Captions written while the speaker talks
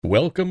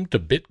Welcome to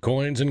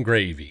Bitcoins and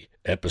Gravy,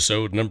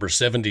 episode number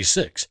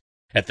 76.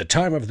 At the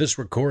time of this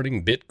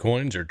recording,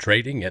 Bitcoins are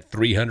trading at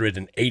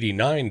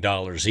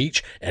 $389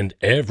 each, and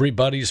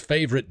everybody's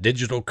favorite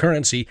digital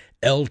currency,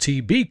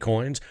 LTB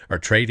coins, are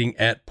trading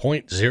at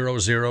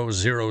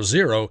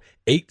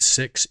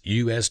 $0.000086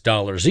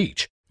 US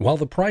each. While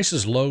the price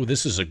is low,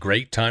 this is a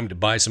great time to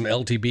buy some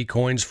LTB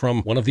coins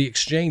from one of the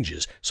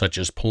exchanges, such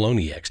as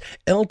Poloniex.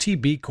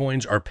 LTB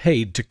coins are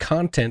paid to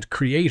content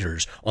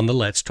creators on the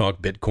Let's Talk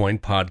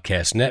Bitcoin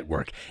podcast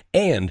network.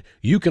 And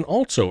you can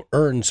also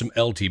earn some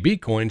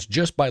LTB coins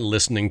just by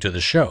listening to the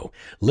show.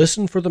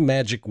 Listen for the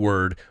magic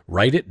word,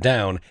 write it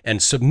down,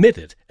 and submit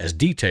it as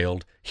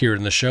detailed here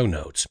in the show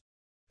notes.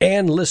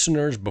 And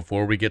listeners,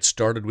 before we get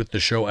started with the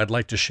show, I'd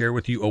like to share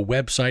with you a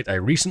website I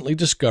recently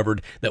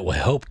discovered that will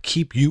help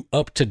keep you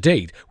up to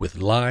date with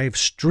live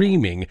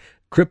streaming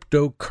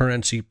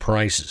cryptocurrency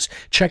prices.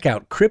 Check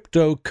out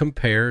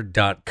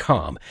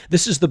CryptoCompare.com.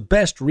 This is the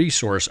best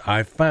resource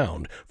I've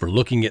found for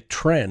looking at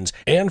trends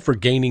and for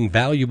gaining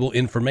valuable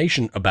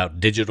information about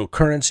digital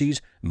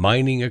currencies,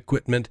 mining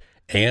equipment,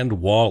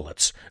 and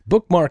wallets.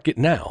 Bookmark it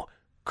now,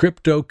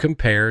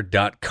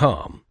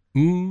 CryptoCompare.com.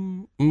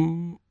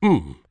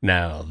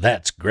 Now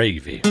that's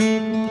gravy.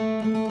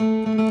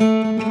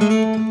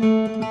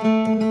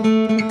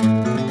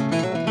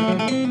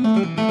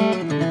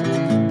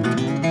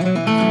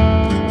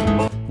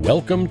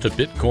 Welcome to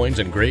Bitcoins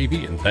and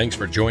Gravy, and thanks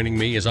for joining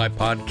me as I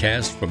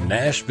podcast from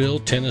Nashville,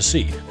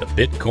 Tennessee, the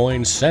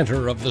Bitcoin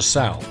center of the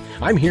South.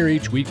 I'm here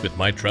each week with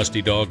my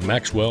trusty dog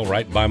Maxwell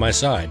right by my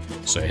side.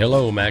 Say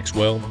hello,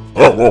 Maxwell.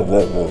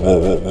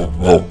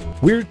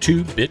 We're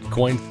two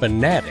Bitcoin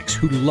fanatics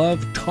who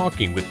love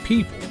talking with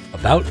people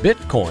about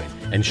Bitcoin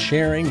and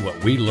sharing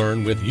what we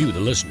learn with you, the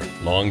listener.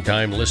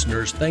 Longtime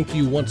listeners, thank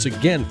you once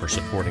again for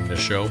supporting the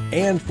show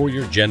and for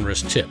your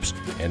generous tips.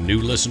 And new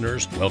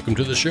listeners, welcome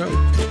to the show.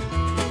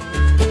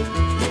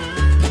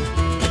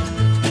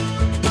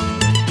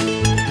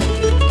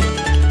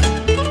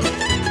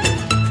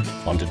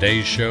 On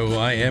today's show,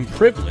 I am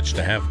privileged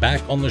to have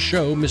back on the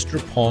show Mr.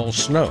 Paul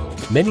Snow.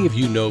 Many of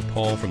you know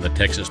Paul from the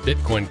Texas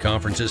Bitcoin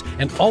conferences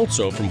and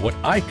also from what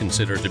I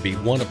consider to be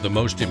one of the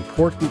most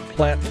important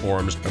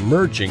platforms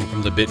emerging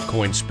from the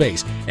Bitcoin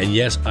space. And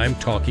yes, I'm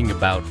talking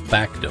about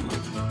Factom.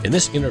 In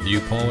this interview,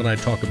 Paul and I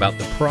talk about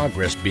the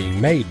progress being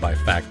made by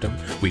Factom.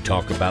 We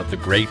talk about the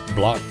great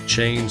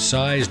blockchain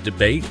size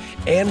debate,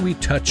 and we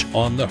touch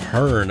on the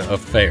Hearn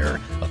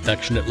affair,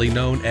 affectionately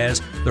known as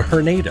the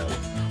Hernado,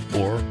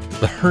 or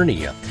the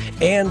hernia,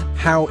 and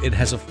how it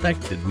has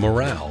affected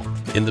morale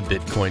in the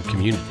Bitcoin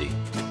community.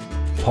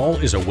 Paul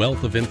is a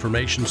wealth of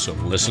information, so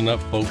listen up,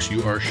 folks.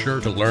 You are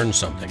sure to learn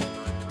something.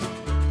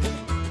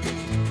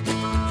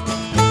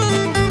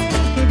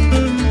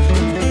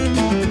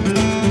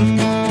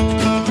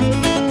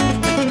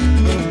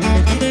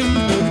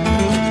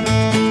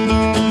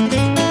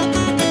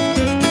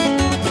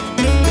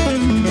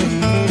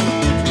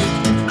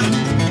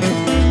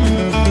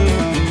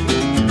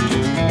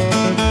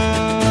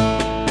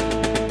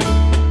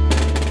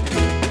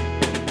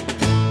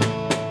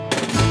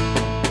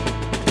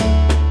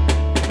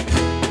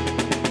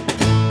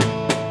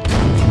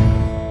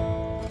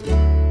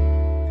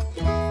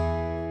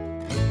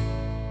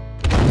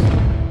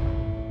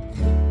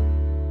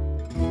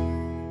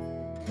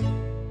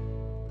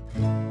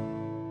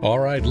 All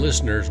right,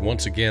 listeners,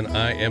 once again,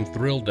 I am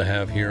thrilled to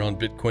have here on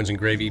Bitcoins and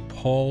Gravy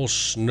Paul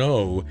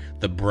Snow,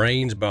 the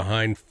brains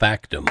behind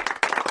Factom.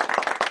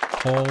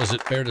 Paul, is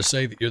it fair to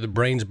say that you're the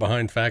brains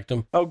behind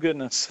Factom? Oh,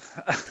 goodness.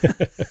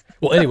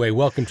 Well, anyway,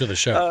 welcome to the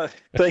show.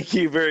 Thank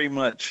you very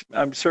much.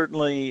 I'm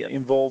certainly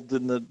involved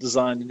in the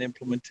design and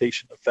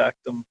implementation of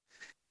Factom,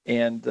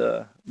 and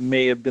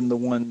may have been the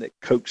one that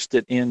coaxed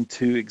it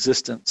into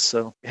existence.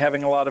 So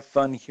having a lot of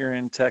fun here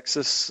in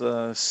Texas,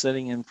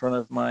 sitting in front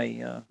of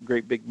my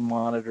great big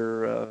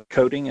monitor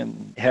coding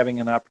and having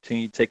an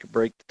opportunity to take a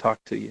break to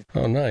talk to you.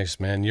 Oh, nice,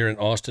 man. You're in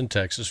Austin,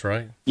 Texas,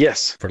 right?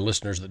 Yes. For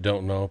listeners that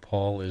don't know,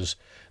 Paul is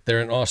there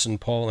in Austin.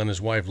 Paul and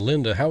his wife,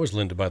 Linda. How is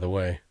Linda, by the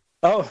way?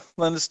 Oh,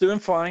 Linda's doing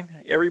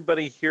fine.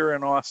 Everybody here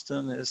in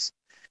Austin is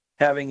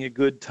having a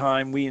good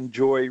time. We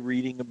enjoy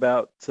reading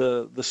about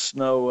the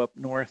snow up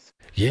north.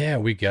 Yeah,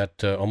 we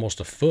got almost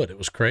a foot. It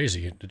was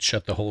crazy. It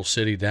shut the whole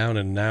city down,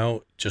 and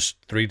now just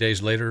 3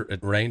 days later it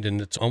rained and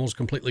it's almost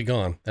completely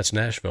gone. That's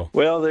Nashville.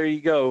 Well, there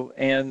you go.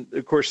 And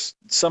of course,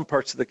 some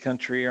parts of the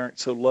country aren't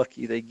so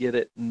lucky. They get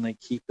it and they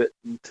keep it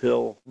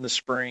until the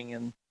spring,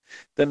 and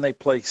then they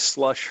play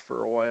slush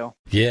for a while.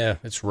 Yeah,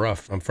 it's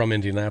rough. I'm from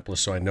Indianapolis,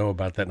 so I know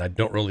about that, and I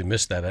don't really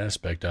miss that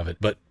aspect of it.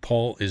 But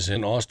Paul is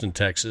in Austin,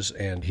 Texas,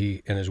 and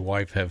he and his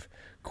wife have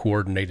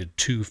coordinated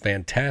 2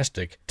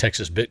 fantastic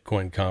Texas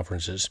Bitcoin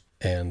conferences.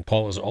 And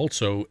Paul is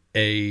also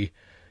a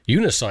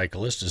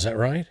unicyclist, is that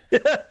right?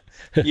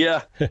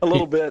 Yeah, a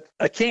little bit.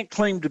 I can't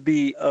claim to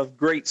be of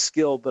great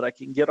skill, but I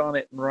can get on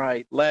it and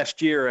ride.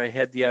 Last year, I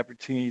had the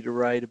opportunity to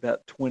ride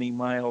about 20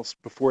 miles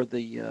before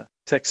the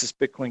Texas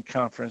Bitcoin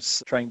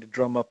Conference, trying to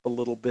drum up a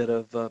little bit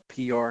of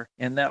PR,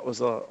 and that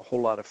was a whole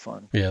lot of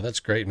fun. Yeah,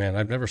 that's great, man.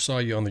 I've never saw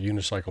you on the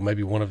unicycle,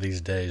 maybe one of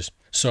these days.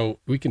 So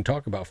we can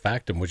talk about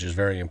Factom, which is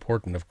very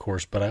important, of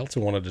course, but I also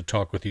wanted to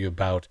talk with you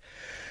about,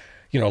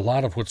 a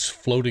lot of what's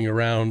floating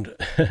around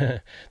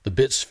the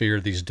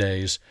BitSphere these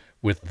days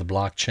with the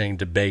blockchain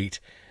debate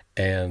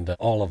and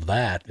all of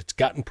that. It's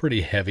gotten pretty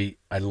heavy.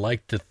 I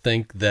like to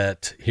think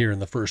that here in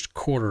the first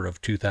quarter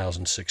of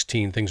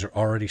 2016, things are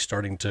already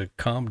starting to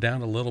calm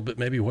down a little bit.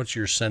 Maybe what's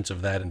your sense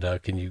of that?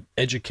 And can you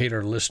educate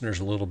our listeners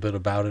a little bit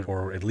about it,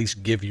 or at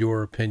least give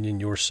your opinion,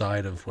 your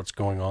side of what's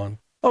going on?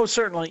 Oh,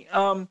 certainly.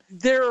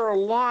 There are a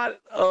lot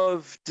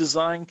of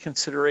design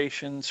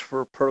considerations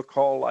for a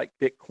protocol like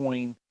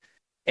Bitcoin.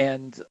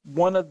 And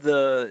one of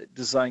the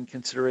design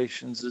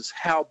considerations is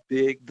how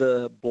big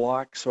the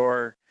blocks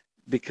are,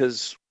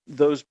 because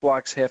those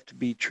blocks have to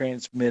be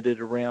transmitted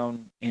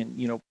around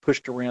and,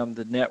 pushed around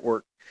the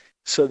network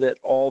so that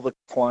all the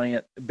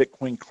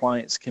Bitcoin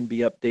clients can be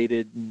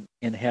updated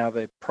and have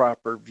a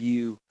proper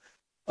view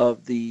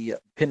of the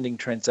pending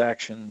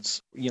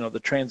transactions, the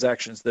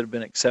transactions that have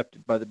been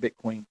accepted by the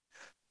Bitcoin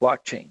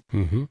blockchain.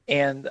 Mm-hmm.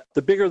 And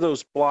the bigger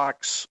those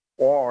blocks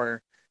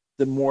are,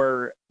 the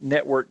more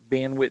network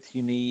bandwidth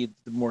you need,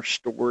 the more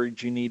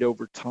storage you need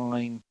over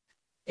time,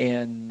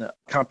 and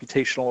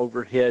computational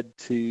overhead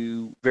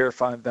to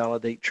verify and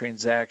validate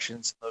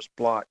transactions in those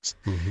blocks.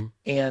 Mm-hmm.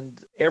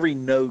 And every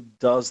node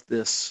does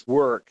this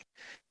work.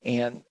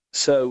 And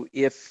so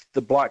if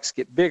the blocks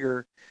get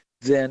bigger,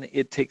 then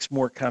it takes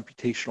more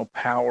computational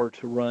power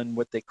to run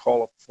what they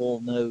call a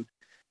full node.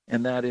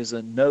 And that is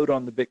a node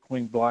on the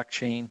Bitcoin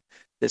blockchain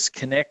that's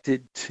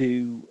connected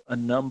to a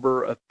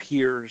number of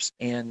peers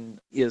and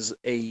is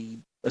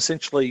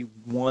essentially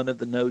one of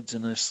the nodes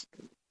in this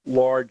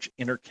large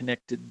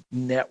interconnected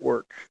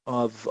network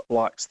of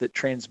blocks that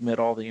transmit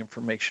all the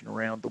information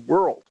around the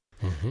world.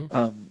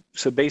 Mm-hmm.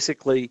 So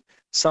basically,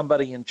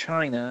 somebody in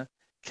China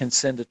can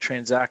send a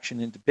transaction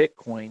into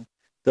Bitcoin.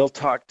 They'll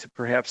talk to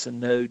perhaps a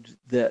node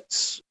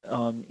that's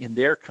in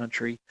their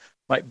country,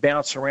 might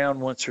bounce around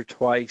once or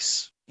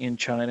twice in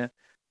China,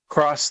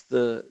 cross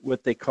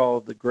what they call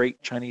the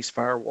Great Chinese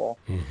Firewall,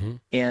 mm-hmm.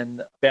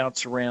 and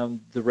bounce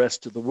around the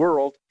rest of the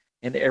world,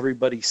 and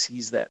everybody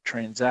sees that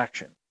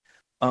transaction.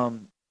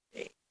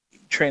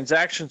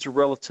 Transactions are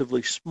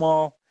relatively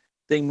small.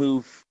 They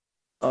move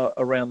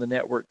around the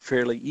network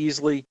fairly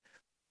easily,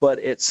 but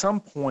at some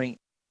point,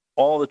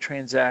 all the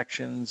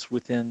transactions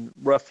within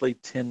roughly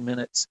 10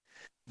 minutes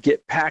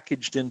get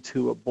packaged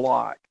into a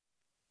block,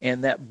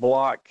 and that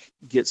block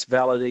gets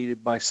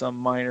validated by some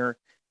miner.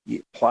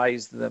 It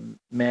applies the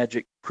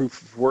magic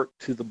proof of work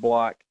to the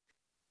block,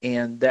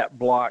 and that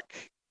block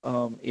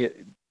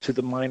to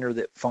the miner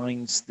that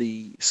finds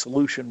the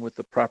solution with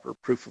the proper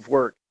proof of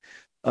work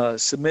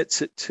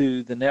submits it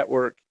to the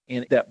network,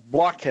 and that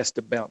block has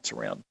to bounce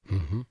around.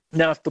 Mm-hmm.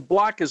 Now, if the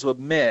block is a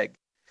meg,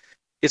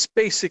 it's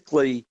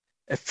basically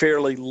a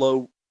fairly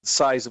low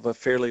size of a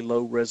fairly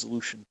low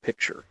resolution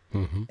picture.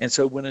 Mm-hmm. And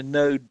so when a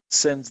node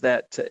sends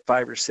that to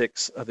 5 or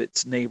 6 of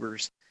its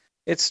neighbors,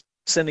 it's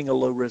sending a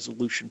low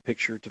resolution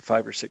picture to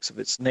 5 or 6 of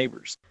its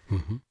neighbors.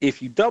 Mm-hmm.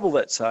 If you double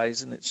that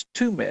size and it's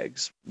 2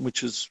 megs,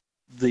 which is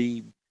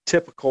the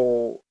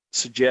typical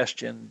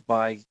suggestion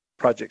by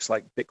projects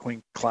like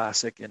Bitcoin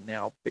Classic and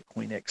now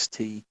Bitcoin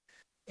XT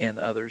and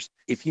others,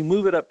 if you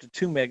move it up to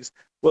 2 megs,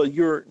 well,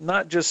 you're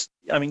not just,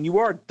 you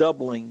are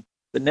doubling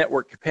the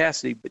network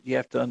capacity, but you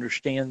have to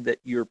understand that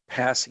you're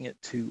passing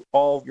it to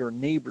all your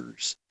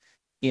neighbors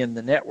in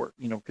the network,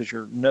 because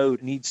your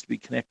node needs to be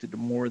connected to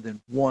more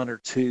than 1 or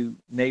 2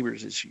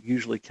 neighbors. It's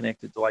usually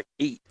connected to like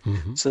 8.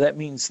 Mm-hmm. So that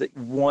means that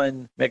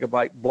 1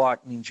 megabyte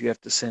block means you have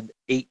to send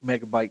 8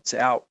 megabytes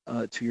out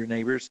to your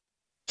neighbors.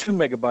 2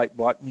 megabyte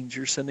block means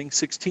you're sending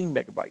 16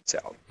 megabytes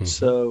out. Mm-hmm.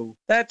 So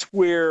that's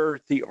where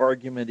the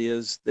argument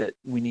is that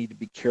we need to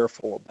be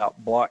careful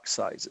about block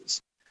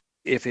sizes.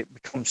 If it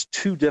becomes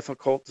too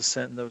difficult to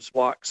send those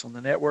blocks on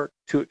the network,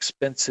 too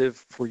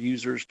expensive for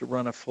users to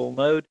run a full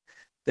node,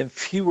 then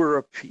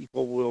fewer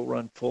people will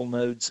run full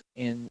nodes,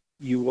 and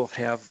you will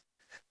have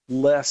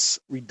less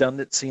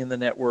redundancy in the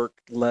network,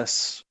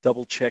 less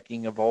double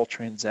checking of all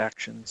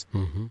transactions,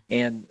 mm-hmm.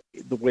 and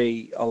the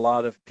way a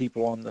lot of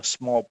people on the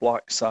small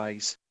block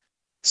size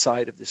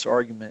side of this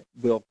argument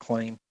will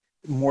claim,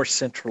 more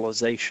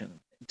centralization,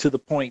 to the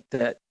point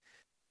that,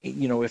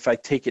 if I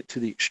take it to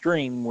the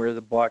extreme where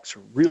the blocks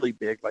are really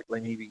big, like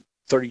maybe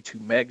 32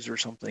 megs or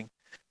something,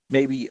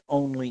 maybe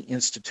only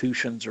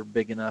institutions are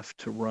big enough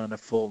to run a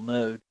full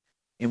node,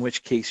 in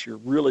which case you're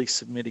really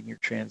submitting your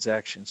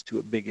transactions to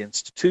a big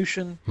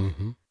institution,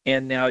 mm-hmm.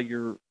 and now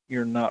you're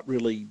not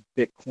really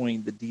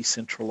Bitcoin, the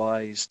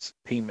decentralized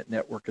payment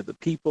network of the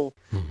people,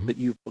 mm-hmm. but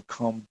you've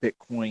become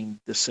Bitcoin,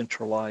 the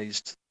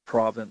centralized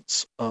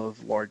province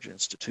of large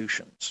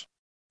institutions.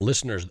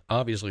 Listeners,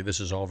 obviously this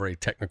is all very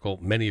technical.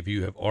 Many of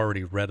you have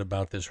already read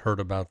about this, heard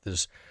about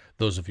this.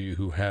 Those of you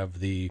who have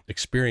the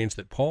experience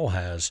that Paul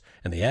has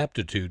and the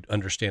aptitude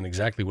understand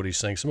exactly what he's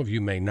saying. Some of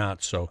you may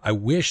not. So I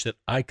wish that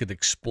I could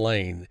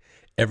explain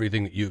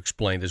everything that you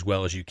explained as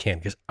well as you can,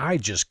 because I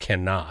just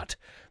cannot.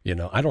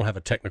 I don't have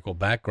a technical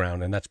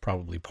background, and that's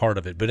probably part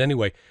of it. But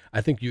anyway, I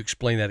think you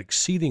explained that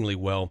exceedingly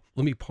well.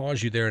 Let me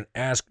pause you there and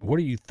ask, what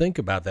do you think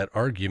about that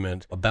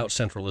argument about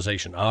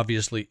centralization?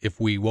 Obviously,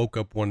 if we woke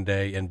up one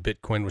day and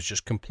Bitcoin was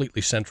just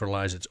completely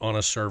centralized, it's on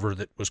a server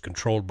that was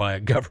controlled by a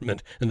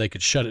government, and they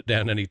could shut it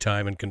down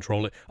anytime and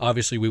control it,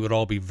 obviously we would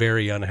all be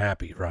very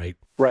unhappy, right?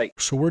 Right.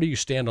 So where do you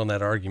stand on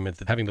that argument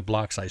that having the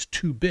block size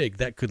too big,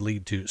 that could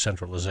lead to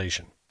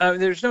centralization?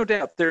 There's no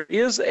doubt there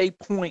is a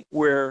point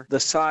where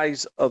the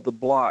size of the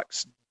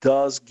blocks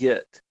does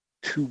get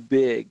too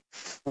big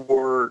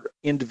for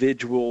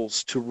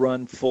individuals to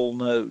run full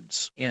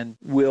nodes and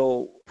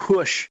will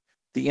push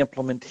the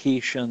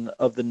implementation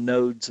of the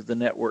nodes of the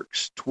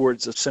networks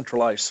towards a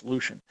centralized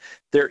solution.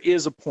 There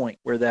is a point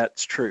where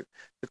that's true.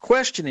 The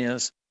question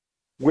is,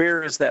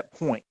 where is that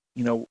point?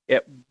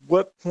 At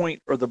what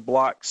point are the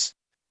blocks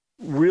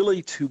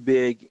really too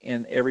big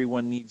and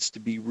everyone needs to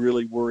be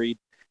really worried?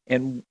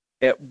 And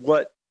at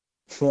what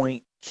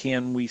point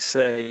can we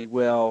say,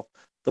 well,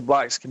 the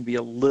blocks can be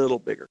a little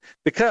bigger?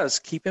 Because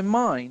keep in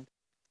mind,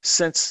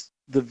 since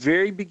the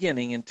very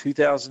beginning in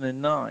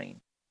 2009,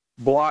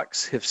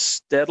 blocks have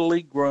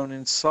steadily grown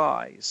in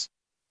size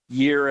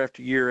year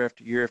after year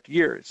after year after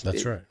year.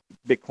 That's right.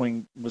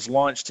 Bitcoin was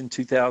launched in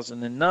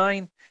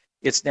 2009.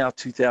 It's now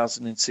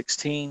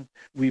 2016.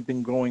 We've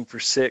been going for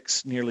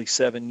nearly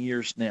 7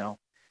 years now.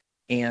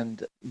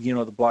 And,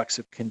 the blocks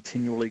have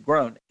continually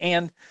grown.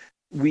 And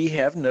we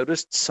have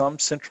noticed some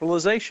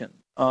centralization.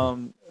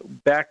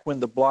 Back when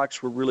the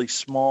blocks were really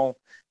small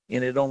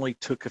and it only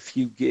took a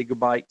few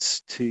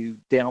gigabytes to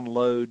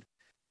download,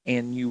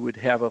 and you would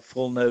have a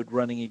full node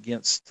running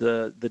against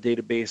the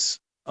database,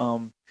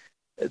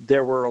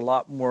 there were a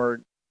lot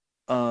more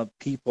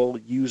people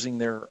using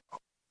their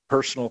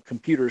personal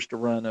computers to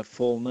run a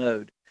full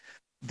node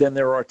than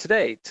there are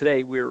today.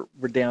 Today we're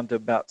down to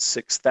about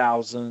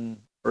 6,000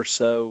 or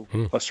so,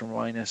 plus or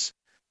minus,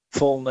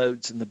 full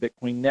nodes in the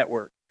Bitcoin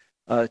network.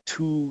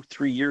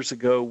 2-3 years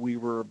ago, we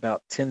were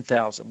about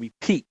 10,000. We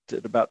peaked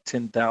at about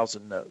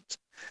 10,000 nodes.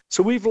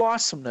 So we've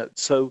lost some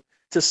nodes. So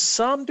to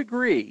some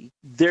degree,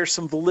 there's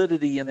some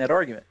validity in that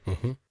argument.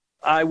 Mm-hmm.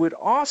 I would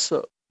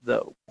also,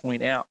 though,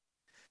 point out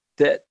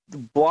that the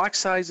block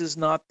size is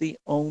not the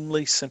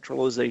only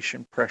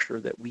centralization pressure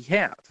that we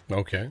have.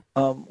 Okay.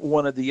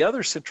 One of the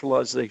other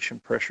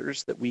centralization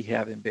pressures that we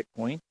have in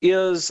Bitcoin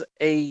is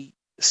a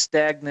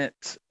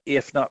stagnant,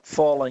 if not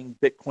falling,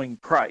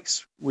 Bitcoin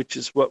price, which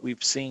is what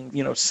we've seen,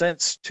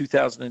 since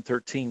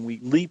 2013. We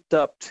leaped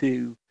up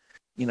to,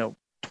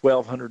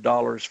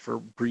 $1,200 for a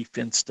brief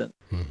instant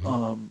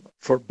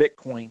for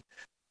Bitcoin,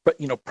 but,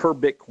 per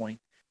Bitcoin.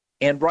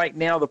 And right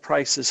now the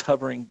price is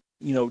hovering,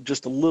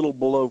 just a little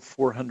below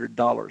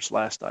 $400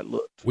 last I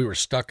looked. We were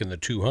stuck in the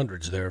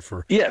 200s there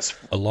for yes,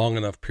 a long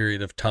enough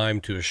period of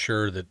time to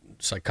assure that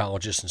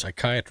psychologists and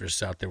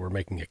psychiatrists out there were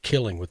making a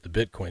killing with the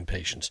Bitcoin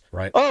patients,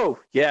 right? Oh,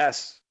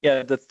 yes.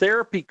 Yeah, the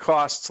therapy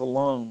costs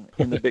alone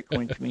in the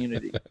Bitcoin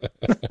community.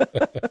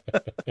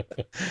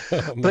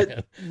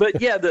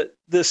 But yeah,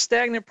 the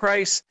stagnant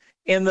price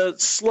and the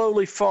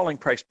slowly falling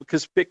price,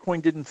 because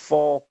Bitcoin didn't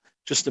fall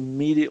just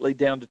immediately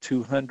down to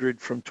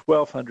 200 from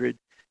 1,200.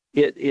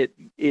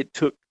 It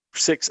took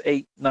 6,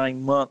 8,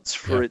 9 months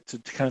for it to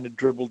kind of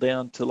dribble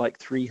down to like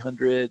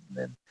 300, and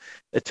then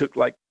it took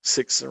like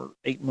 6 or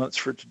 8 months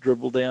for it to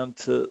dribble down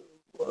to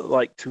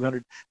like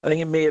 200. I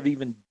think it may have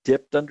even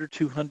dipped under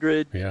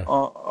 200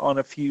 on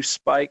a few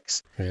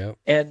spikes. Yeah.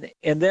 And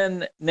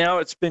then now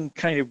it's been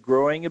kind of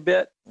growing a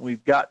bit. We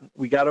got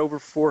over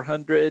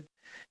 400.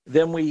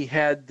 Then we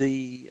had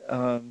the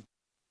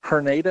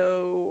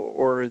Hernado,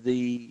 or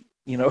the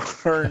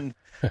Hern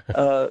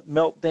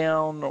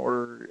meltdown,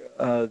 or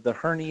the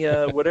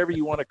hernia, whatever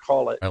you want to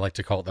call it. I like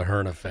to call it the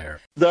Hern affair.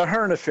 The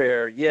Hern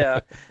affair, yeah.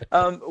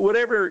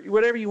 Whatever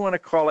you want to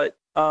call it,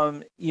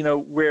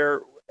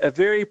 where a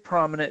very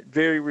prominent,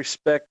 very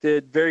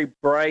respected, very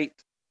bright,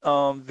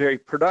 very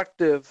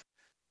productive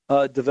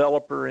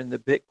developer in the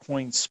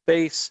Bitcoin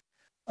space,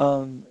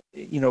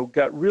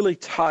 got really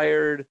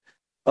tired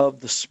of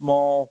the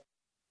small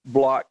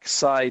block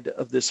side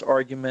of this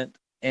argument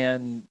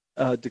and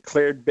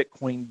declared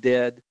Bitcoin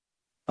dead,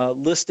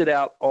 listed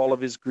out all of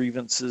his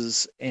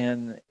grievances,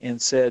 and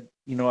said,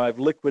 I've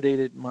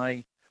liquidated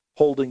my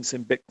holdings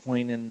in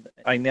Bitcoin, and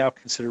I now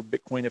consider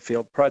Bitcoin a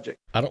failed project.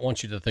 I don't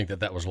want you to think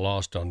that was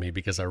lost on me,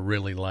 because I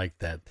really like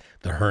the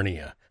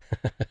hernia.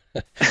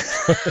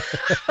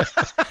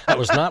 That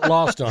was not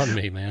lost on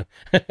me, man.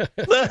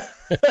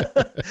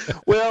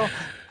 Well,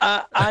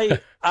 I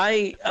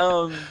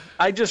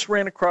just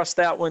ran across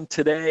that one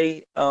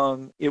today.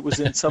 It was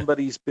in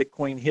somebody's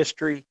Bitcoin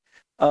history.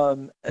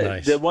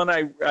 Nice. The one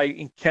I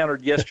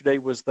encountered yesterday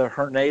was the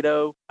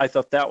Hernado. I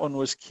thought that one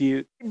was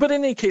cute. But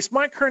in any case,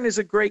 Mike Hearn is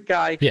a great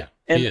guy. Yeah,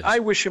 and I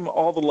wish him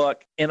all the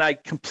luck. And I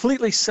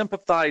completely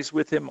sympathize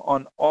with him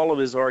on all of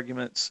his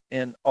arguments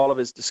and all of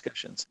his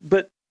discussions.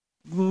 But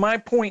my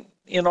point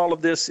in all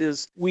of this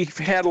is we've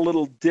had a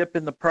little dip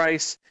in the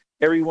price.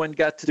 Everyone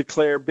got to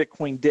declare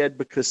Bitcoin dead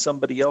because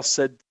somebody else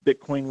said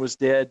Bitcoin was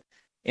dead.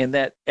 and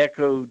that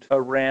echoed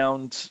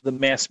around the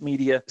mass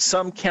media.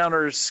 Some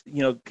counters,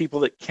 people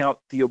that count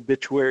the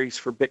obituaries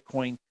for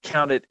Bitcoin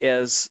count it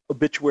as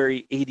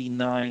obituary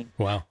 89.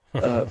 Wow.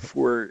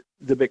 For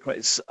the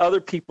Bitcoin. Other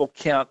people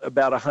count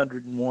about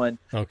 101.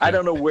 Okay. I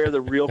don't know where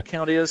the real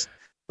count is,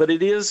 but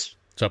it's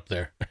up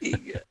there.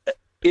 It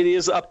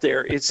is up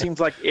there. It seems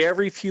like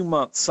every few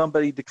months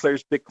somebody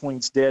declares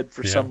Bitcoin's dead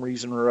for some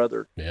reason or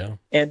other. Yeah.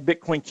 And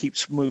Bitcoin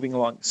keeps moving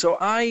along. So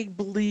I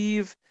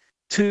believe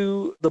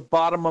to the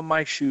bottom of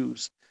my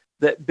shoes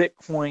that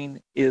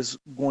Bitcoin is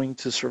going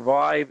to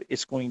survive,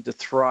 it's going to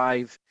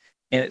thrive,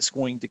 and it's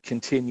going to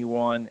continue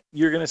on.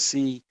 You're going to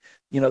see,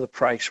 the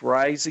price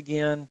rise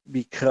again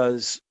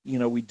because,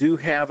 we do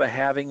have a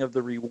halving of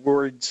the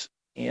rewards,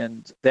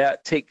 and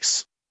that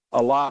takes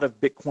a lot of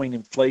Bitcoin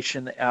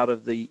inflation out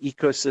of the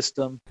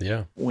ecosystem.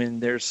 Yeah. When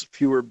there's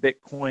fewer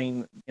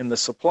Bitcoin in the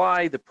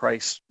supply, the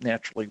price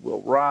naturally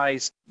will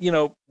rise.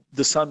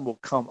 The sun will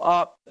come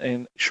up,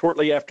 and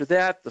shortly after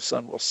that, the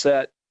sun will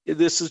set.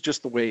 This is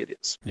just the way it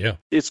is. Yeah.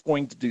 It's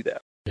going to do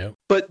that. Yeah.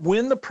 But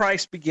when the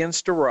price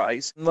begins to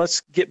rise, and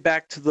let's get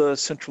back to the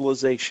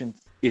centralization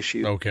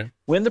issue. Okay.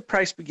 When the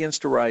price begins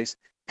to rise,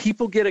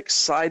 people get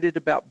excited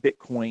about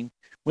Bitcoin.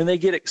 When they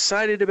get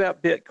excited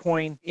about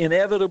Bitcoin,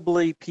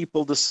 inevitably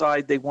people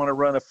decide they want to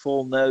run a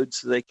full node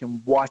so they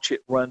can watch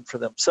it run for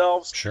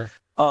themselves. Sure.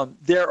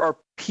 There are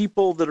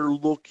people that are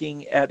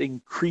looking at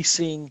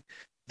increasing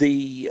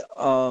the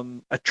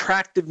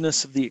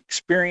attractiveness of the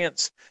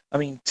experience. I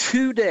mean,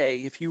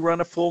 today, if you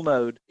run a full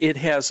node, it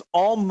has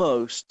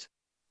almost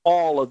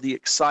all of the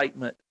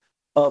excitement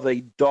of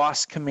a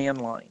DOS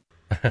command line.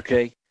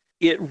 Okay.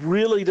 It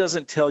really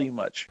doesn't tell you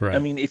much. Right. I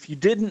mean, if you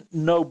didn't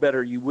know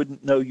better, you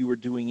wouldn't know you were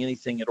doing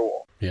anything at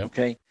all. Yep.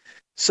 Okay.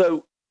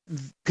 So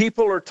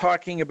people are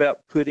talking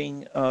about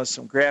putting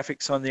some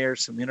graphics on there,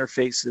 some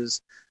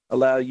interfaces,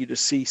 allow you to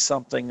see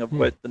something of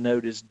what the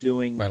node is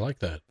doing. I like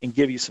that. And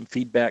give you some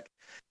feedback.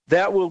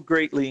 That will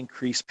greatly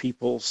increase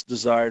people's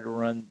desire to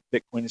run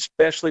Bitcoin,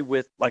 especially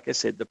with, like I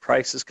said, the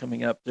prices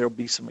coming up. There'll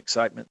be some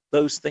excitement.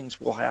 Those things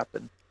will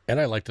happen. And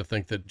I like to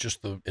think that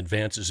just the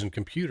advances in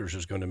computers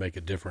is going to make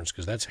a difference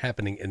because that's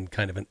happening in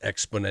kind of an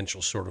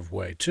exponential sort of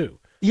way, too.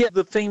 Yeah,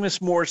 the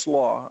famous Moore's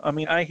Law. I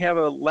mean, I have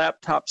a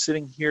laptop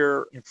sitting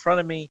here in front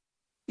of me.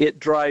 It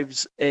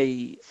drives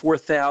a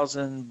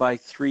 4000 by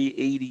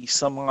 380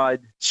 some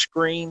odd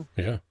screen,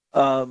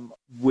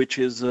 which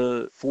is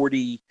a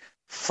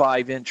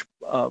 45-inch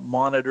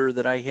monitor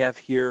that I have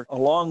here,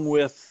 along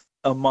with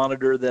a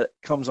monitor that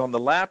comes on the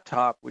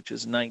laptop, which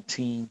is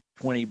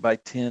 1920 by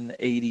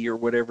 1080 or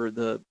whatever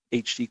the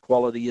HD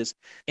quality is.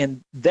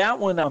 And that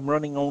one I'm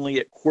running only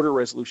at quarter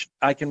resolution.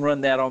 I can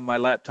run that on my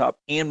laptop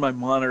and my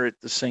monitor at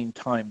the same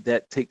time.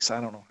 That takes,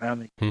 I don't know how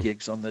many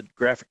gigs on the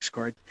graphics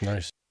card.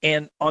 Nice.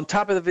 And on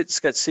top of it, it's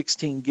got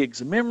 16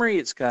 gigs of memory.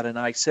 It's got an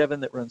i7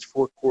 that runs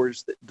 4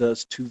 cores that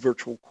does 2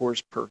 virtual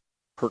cores per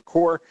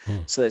core.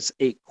 So that's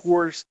 8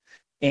 cores.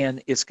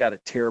 And it's got a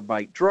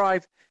terabyte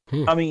drive.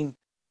 I mean,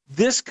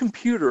 this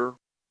computer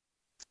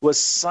was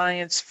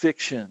science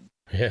fiction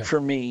for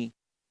me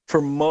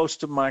for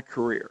most of my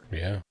career.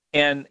 Yeah.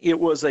 And it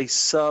was a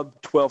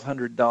sub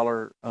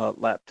 $1,200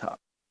 laptop.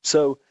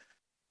 So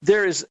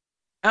there is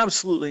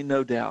absolutely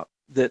no doubt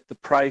that the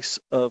price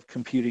of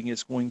computing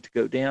is going to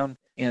go down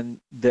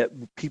and that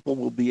people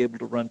will be able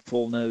to run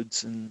full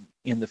nodes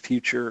in the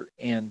future.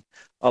 And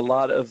a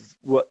lot of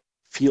what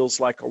feels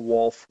like a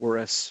wall for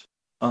us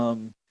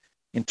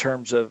in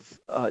terms of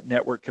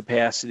network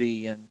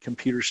capacity and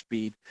computer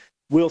speed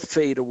will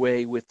fade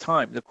away with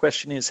time. The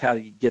question is, how do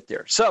you get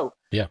there? So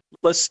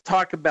let's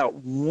talk about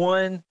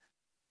one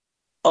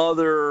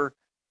other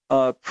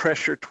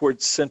pressure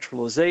towards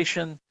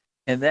centralization,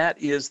 and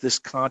that is this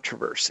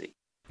controversy.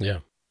 Yeah.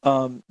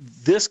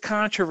 This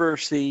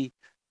controversy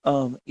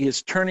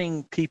is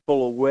turning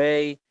people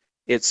away.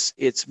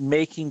 It's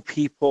making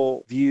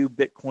people view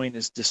Bitcoin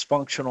as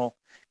dysfunctional.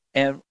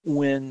 And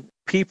when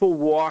people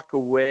walk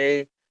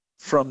away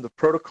from the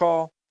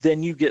protocol,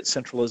 then you get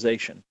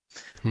centralization.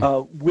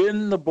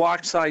 When the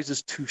block size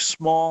is too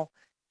small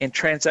and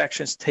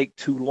transactions take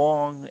too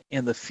long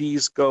and the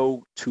fees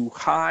go too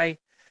high,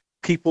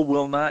 people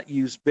will not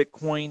use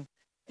Bitcoin,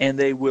 and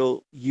they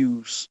will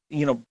use,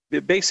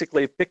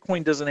 basically if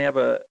Bitcoin doesn't have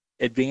an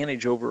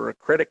advantage over a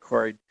credit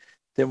card,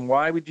 then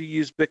why would you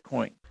use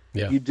Bitcoin?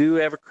 Yeah. You do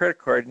have a credit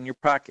card in your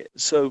pocket.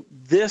 So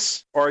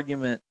this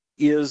argument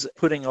is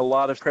putting a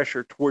lot of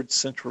pressure towards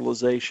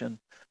centralization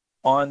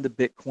on the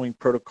Bitcoin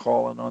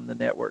protocol and on the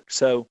network.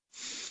 So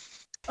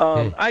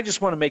I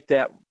just want to make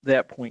that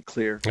point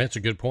clear. That's a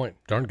good point.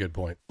 Darn good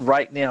point.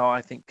 Right now,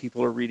 I think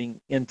people are reading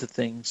into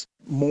things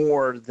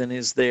more than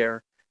is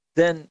there.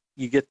 Then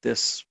you get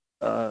this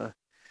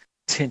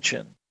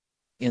tension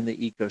in the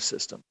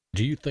ecosystem.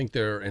 Do you think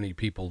there are any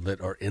people that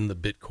are in the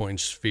Bitcoin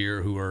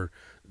sphere who are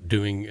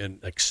doing an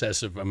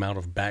excessive amount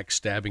of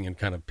backstabbing and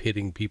kind of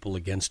pitting people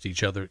against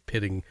each other,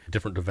 pitting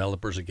different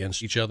developers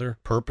against each other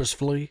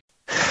purposefully?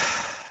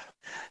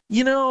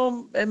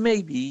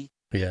 Maybe.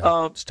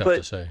 Yeah, it's tough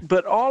to say.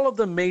 But all of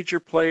the major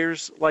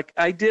players, like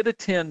I did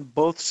attend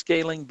both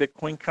scaling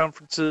Bitcoin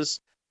conferences.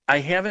 I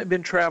haven't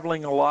been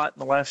traveling a lot in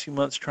the last few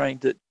months trying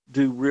to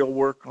do real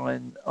work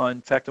on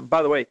Factom.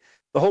 By the way,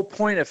 the whole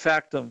point of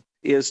Factom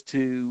is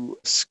to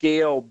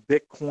scale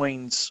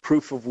Bitcoin's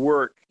proof of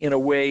work in a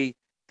way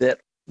that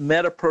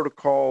meta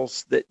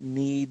protocols that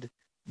need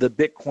the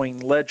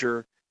Bitcoin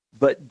ledger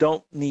but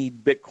don't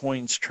need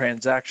Bitcoin's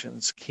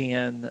transactions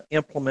can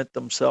implement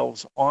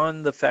themselves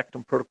on the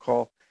Factom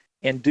protocol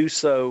and do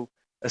so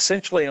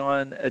essentially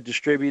on a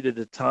distributed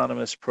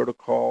autonomous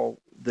protocol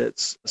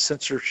that's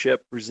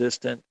censorship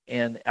resistant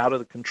and out of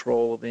the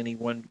control of any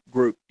one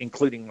group,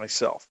 including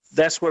myself.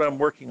 That's what I'm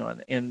working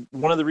on. And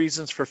one of the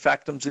reasons for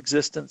Factom's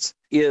existence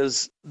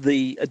is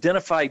the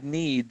identified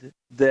need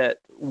that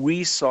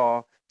we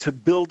saw to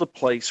build a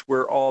place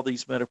where all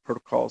these meta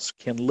protocols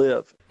can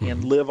live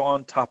and live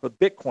on top of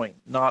Bitcoin,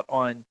 not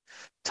on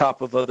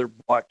top of other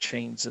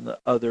blockchains and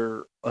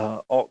other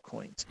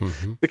altcoins.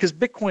 Because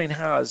Bitcoin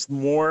has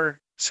more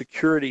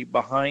security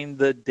behind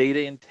the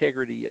data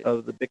integrity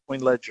of the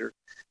Bitcoin ledger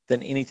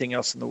than anything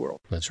else in the world.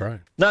 That's right.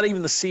 Not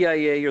even the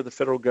CIA or the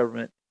federal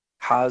government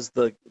has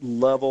the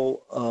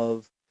level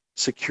of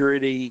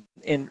security.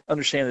 And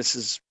understand, this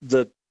is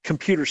the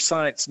computer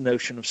science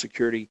notion of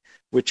security,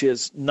 which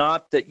is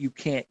not that you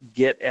can't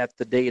get at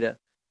the data,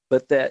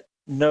 but that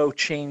no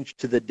change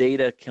to the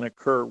data can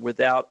occur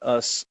without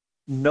us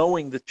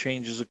knowing the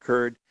changes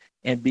occurred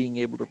and being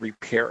able to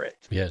repair it.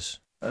 Yes.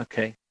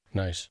 Okay.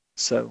 Nice.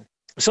 So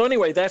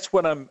anyway, that's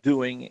what I'm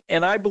doing.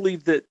 And I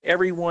believe that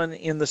everyone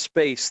in the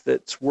space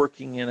that's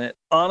working in it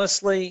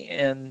honestly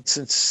and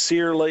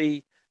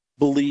sincerely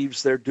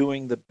believes they're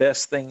doing the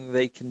best thing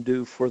they can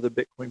do for the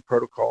Bitcoin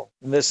protocol.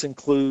 And this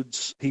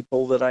includes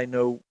people that I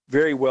know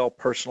very well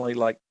personally,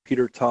 like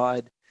Peter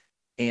Todd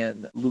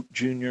and Luke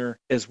Jr.,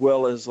 as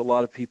well as a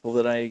lot of people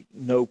that I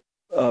know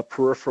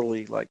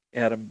peripherally, like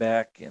Adam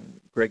Back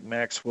and Greg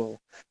Maxwell,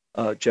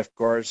 Jeff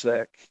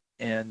Garzak,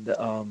 and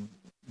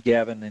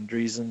Gavin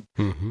Andreessen,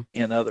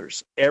 and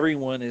others.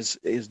 Everyone is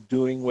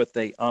doing what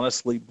they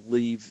honestly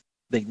believe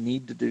they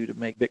need to do to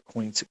make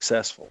Bitcoin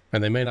successful.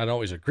 And they may not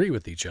always agree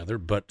with each other,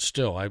 but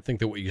still, I think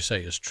that what you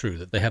say is true,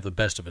 that they have the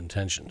best of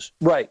intentions.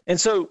 Right. And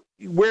so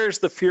where's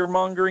the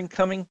fear-mongering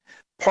coming?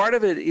 Part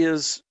of it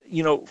is,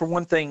 for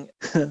one thing,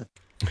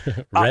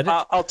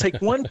 I'll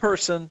take one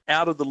person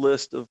out of the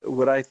list of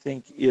what I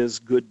think is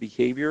good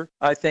behavior.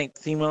 I think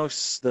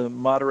Themos, the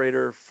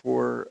moderator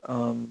for...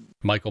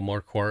 Michael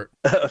Marquardt.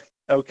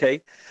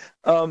 Okay.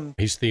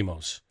 He's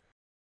Themos.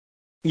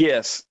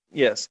 Yes.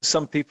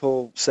 Some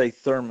people say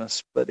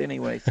thermos, but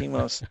anyway,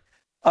 Themos.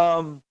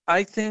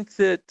 I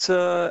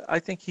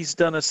think he's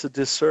done us a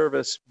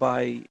disservice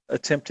by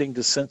attempting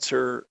to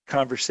censor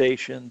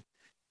conversation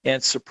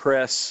and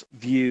suppress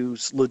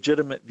views,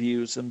 legitimate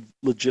views and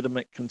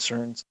legitimate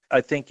concerns.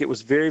 I think it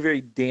was very,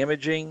 very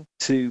damaging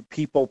to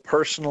people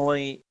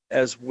personally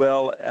as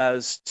well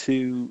as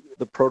to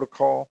the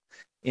protocol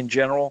in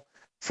general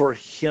for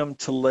him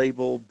to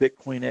label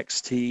Bitcoin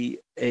XT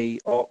a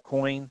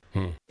altcoin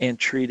and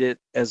treat it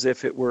as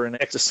if it were an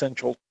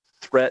existential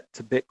threat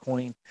to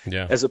Bitcoin,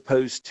 as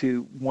opposed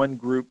to one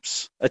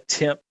group's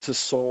attempt to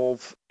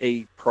solve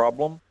a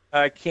problem.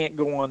 I can't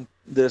go on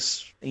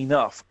this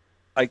enough.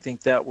 I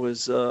think that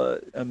was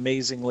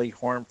amazingly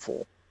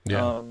harmful.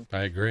 Yeah,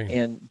 I agree.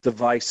 And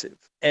divisive.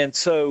 And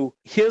so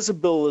his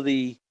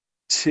ability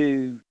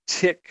to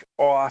tick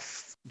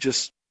off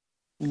just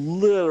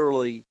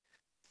literally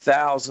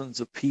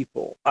thousands of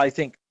people, I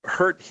think,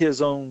 hurt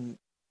his own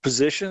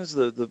positions,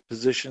 the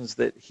positions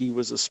that he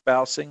was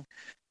espousing.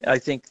 I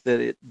think that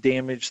it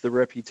damaged the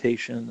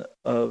reputation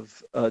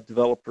of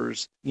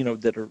developers,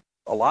 that are,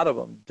 a lot of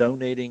them,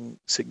 donating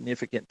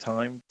significant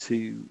time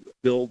to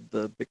build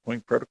the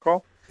Bitcoin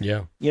protocol.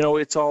 Yeah.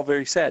 It's all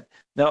very sad.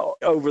 Now,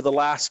 over the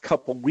last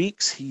couple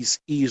weeks, he's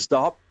eased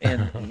up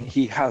and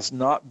he has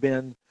not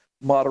been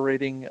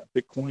moderating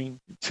Bitcoin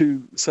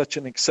to such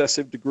an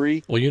excessive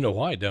degree. Well, you know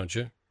why, don't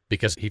you?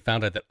 Because he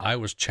found out that I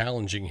was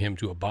challenging him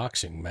to a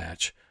boxing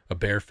match, a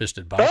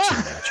bare-fisted boxing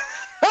match.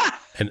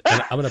 And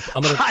I'm gonna.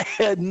 I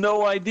had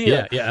no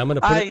idea. Yeah. I'm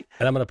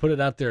gonna put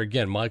it out there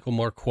again. Michael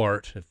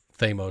Marquardt,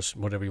 Themos,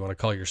 whatever you want to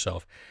call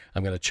yourself.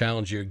 I'm gonna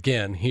challenge you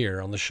again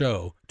here on the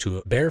show to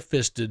a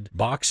bare-fisted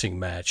boxing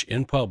match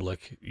in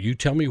public. You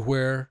tell me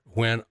where,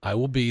 when. I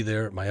will be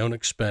there at my own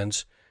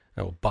expense.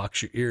 I will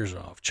box your ears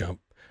off, chump.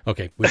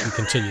 Okay, we can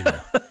continue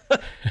now.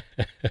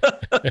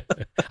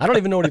 I don't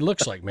even know what he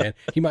looks like, man.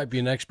 He might be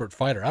an expert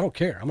fighter. I don't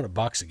care. I'm going to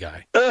box the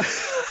guy.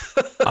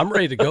 I'm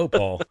ready to go,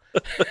 Paul.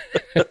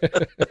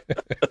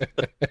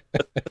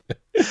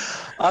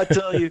 I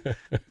tell you,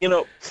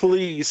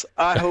 please,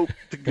 I hope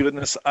to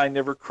goodness I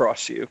never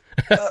cross you.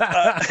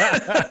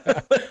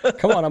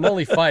 Come on, I'm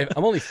only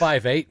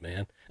 5'8",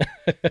 man.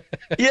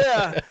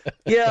 Yeah,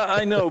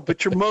 I know,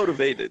 but you're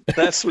motivated.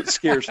 That's what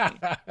scares me.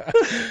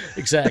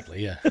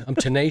 Exactly, yeah. I'm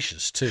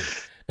tenacious, too.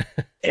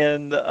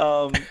 And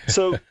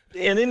so,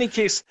 in any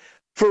case,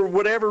 for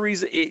whatever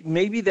reason,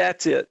 maybe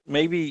that's it.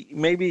 Maybe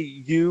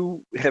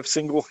you have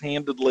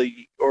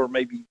single-handedly, or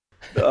maybe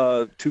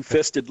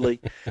two-fistedly,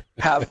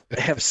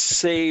 have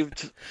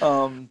saved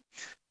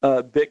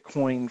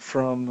Bitcoin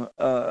from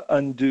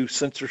undue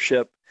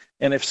censorship.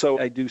 And if so,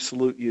 I do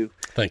salute you.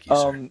 Thank you,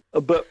 sir.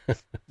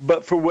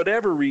 But for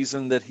whatever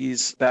reason that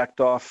he's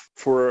backed off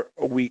for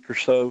a week or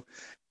so,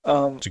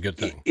 it's a good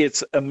thing.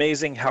 It's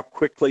amazing how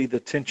quickly the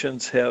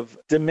tensions have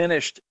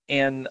diminished.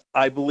 And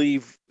I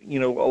believe,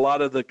 a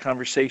lot of the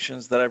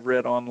conversations that I've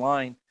read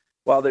online,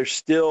 while there's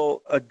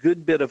still a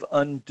good bit of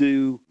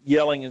undue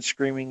yelling and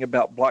screaming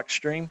about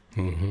Blockstream,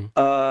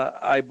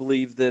 I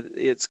believe that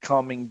it's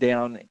calming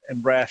down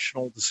and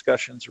rational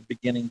discussions are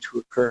beginning to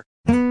occur.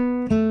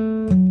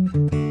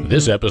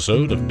 This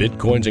episode of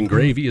Bitcoins and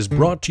Gravy is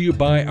brought to you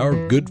by our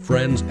good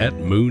friends at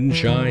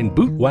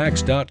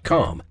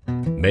MoonshineBootwax.com.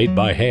 Made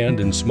by hand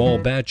in small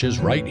batches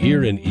right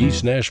here in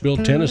East Nashville,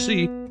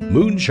 Tennessee,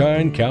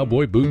 Moonshine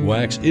Cowboy Boot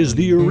Wax is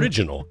the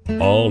original,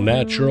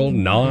 all-natural,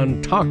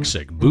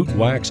 non-toxic boot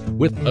wax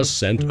with a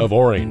scent of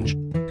orange.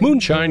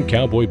 Moonshine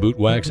Cowboy Boot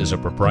Wax is a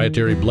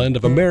proprietary blend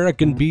of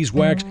American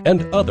beeswax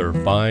and other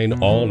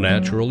fine,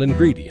 all-natural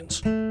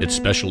ingredients. It's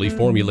specially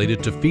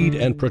formulated to feed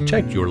and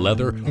protect your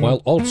leather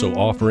while also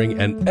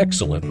offering an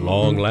excellent,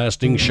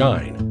 long-lasting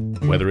shine.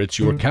 Whether it's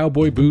your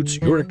cowboy boots,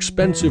 your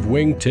expensive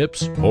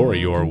wingtips, or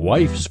your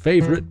wife's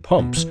favorite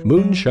pumps,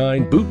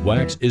 Moonshine Boot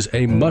Wax is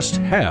a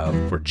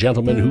must-have for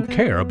gentlemen who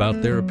care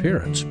about their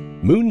appearance.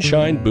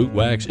 Moonshine Boot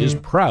Wax is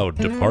proud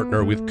to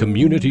partner with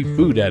Community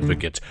Food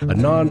Advocates, a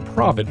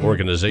non-profit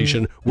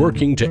organization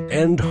working to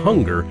end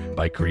hunger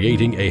by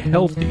creating a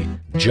healthy,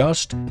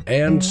 just,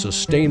 and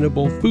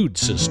sustainable food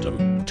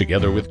system.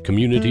 Together with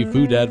Community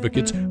Food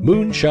Advocates,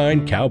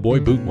 Moonshine Cowboy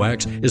Boot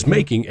Wax is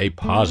making a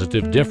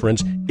positive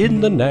difference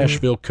in the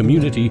Nashville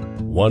community,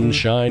 one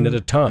shine at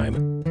a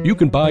time. You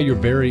can buy your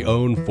very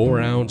own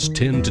 4-ounce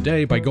tin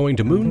today by going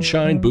to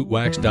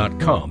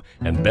moonshinebootwax.com.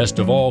 And best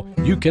of all,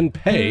 you can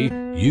pay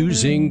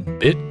using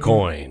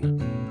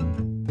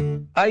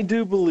Bitcoin. I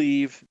do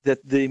believe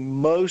that the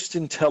most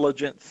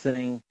intelligent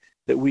thing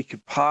that we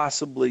could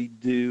possibly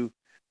do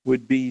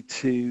would be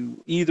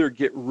to either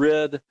get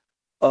rid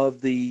of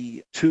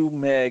the 2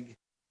 meg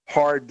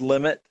hard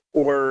limit,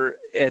 or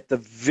at the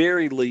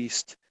very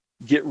least,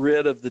 get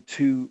rid of the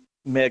 2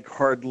 meg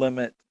hard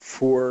limit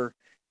for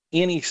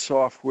any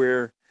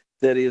software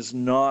that is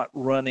not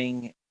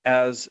running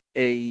as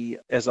a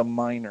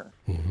miner.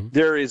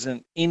 There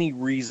isn't any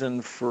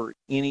reason for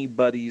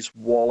anybody's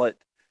wallet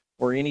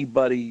or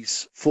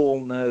anybody's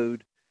full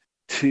node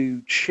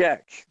to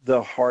check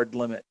the hard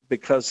limit,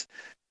 because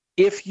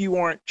if you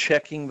aren't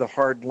checking the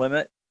hard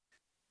limit,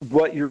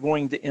 what you're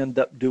going to end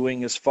up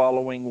doing is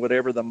following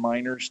whatever the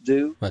miners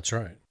do. That's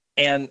right.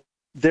 And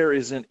there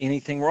isn't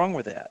anything wrong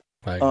with that.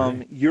 I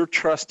agree. You're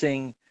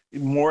trusting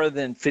more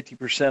than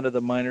 50% of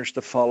the miners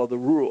to follow the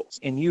rules.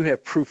 And you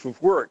have proof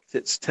of work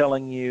that's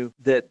telling you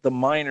that the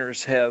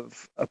miners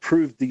have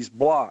approved these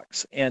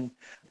blocks. And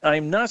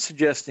I'm not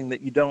suggesting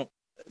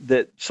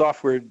that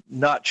software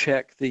not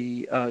check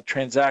the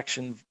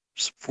transaction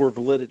for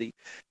validity.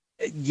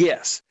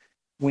 Yes,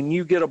 when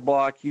you get a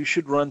block, you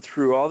should run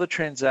through all the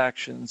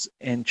transactions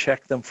and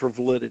check them for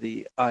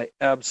validity. I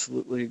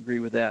absolutely agree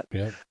with that.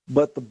 Yeah.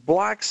 But the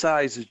block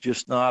size is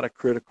just not a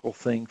critical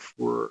thing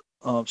for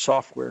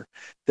software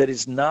that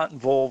is not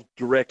involved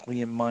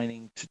directly in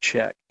mining to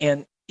check.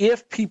 And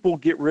if people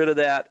get rid of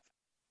that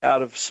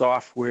out of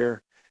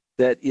software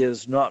that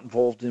is not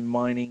involved in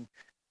mining,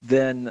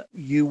 then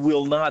you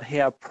will not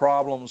have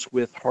problems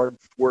with hard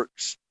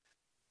forks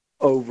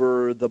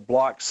over the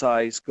block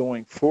size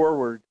going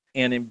forward.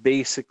 And in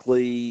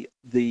basically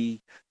the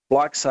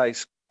block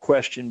size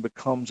question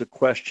becomes a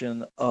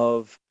question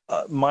of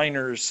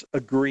miners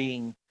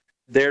agreeing,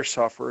 their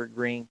software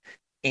agreeing,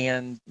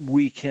 and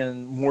we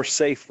can more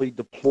safely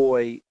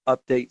deploy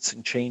updates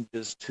and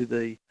changes to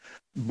the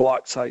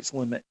block size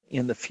limit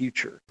in the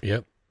future.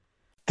 Yep.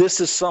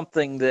 This is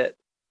something that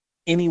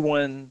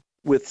anyone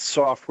with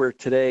software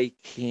today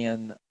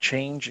can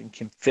change and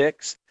can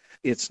fix.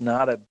 It's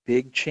not a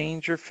big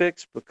change or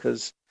fix,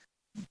 because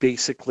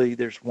basically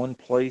there's one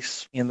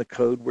place in the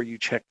code where you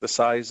check the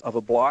size of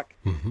a block,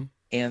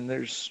 and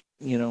there's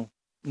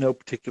no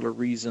particular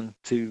reason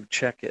to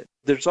check it.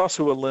 There's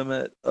also a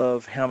limit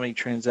of how many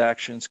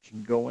transactions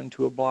can go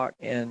into a block,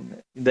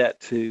 and that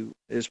too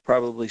is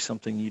probably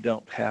something you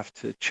don't have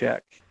to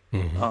check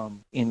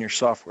in your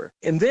software.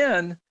 And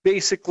then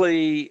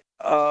basically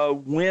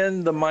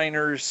when the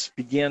miners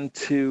begin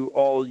to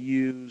all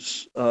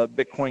use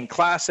Bitcoin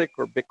Classic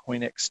or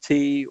Bitcoin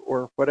XT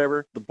or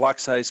whatever, the block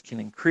size can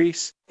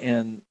increase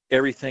and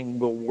everything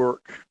will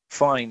work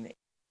fine.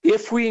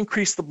 If we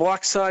increase the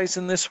block size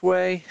in this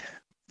way,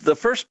 the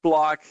first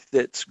block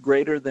that's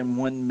greater than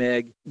 1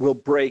 meg will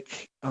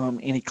break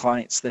any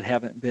clients that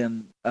haven't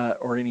been,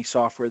 or any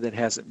software that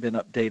hasn't been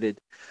updated.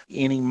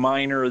 Any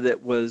miner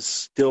that was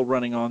still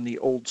running on the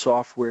old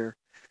software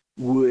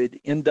would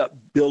end up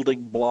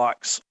building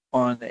blocks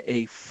on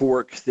a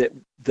fork that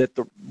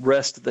the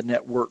rest of the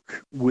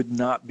network would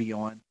not be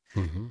on.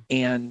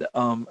 And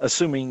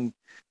assuming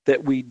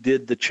that we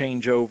did the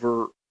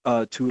changeover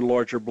to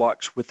larger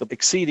blocks with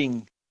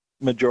exceeding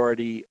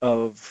majority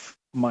of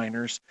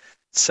miners,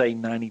 say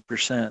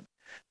 90%,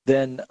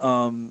 then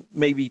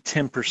maybe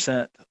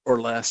 10% or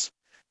less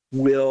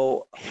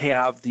will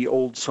have the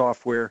old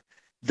software.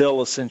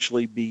 They'll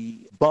essentially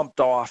be bumped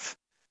off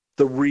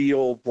the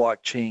real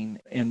blockchain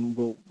and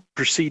will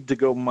proceed to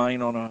go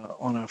mine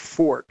on a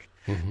fork.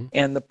 Mm-hmm.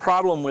 And the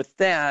problem with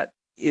that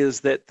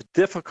is that the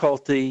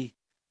difficulty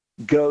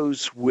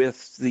goes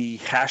with the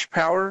hash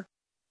power.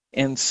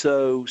 And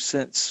so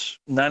since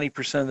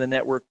 90% of the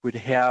network would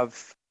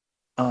have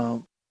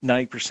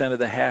 90% of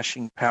the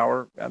hashing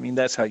power, I mean,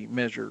 that's how you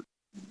measure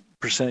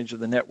percentage of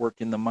the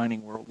network in the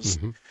mining world is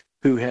Mm-hmm.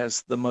 who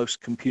has the most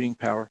computing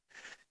power.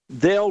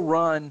 They'll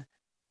run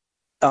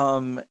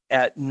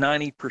at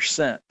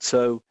 90%.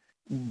 So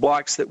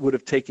blocks that would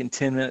have taken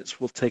 10 minutes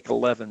will take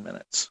 11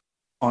 minutes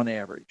on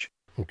average.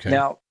 Okay.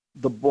 Now,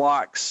 the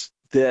blocks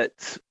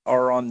that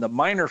are on the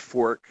miner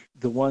fork,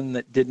 the one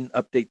that didn't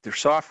update their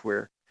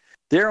software,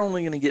 they're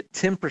only going to get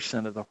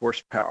 10% of the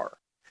horsepower.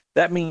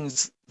 That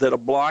means that a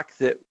block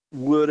that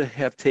would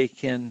have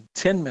taken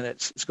 10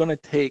 minutes is going to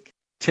take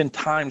 10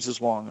 times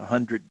as long,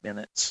 100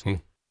 minutes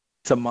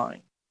to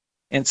mine.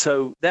 And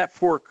so that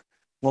fork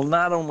will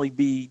not only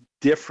be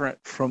different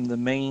from the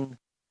main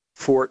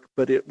fork,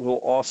 but it will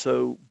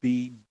also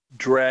be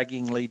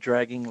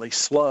draggingly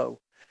slow.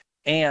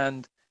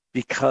 And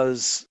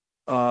because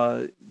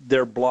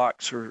their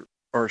blocks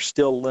are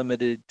still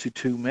limited to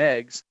 2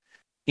 megs,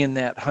 in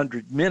that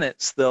 100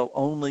 minutes, they'll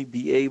only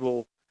be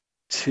able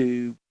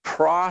to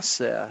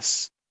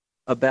process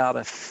about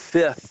a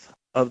fifth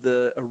of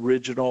the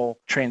original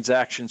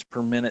transactions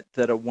per minute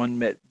that a 1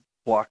 meg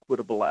block would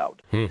have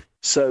allowed.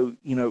 So,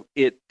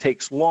 it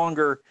takes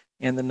longer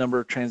and the number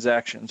of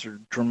transactions are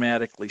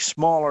dramatically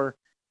smaller,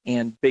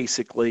 and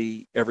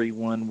basically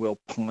everyone will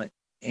punt,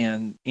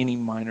 and any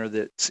miner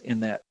that's in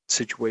that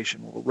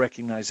situation will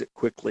recognize it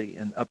quickly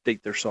and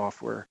update their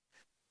software,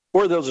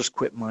 or they'll just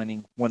quit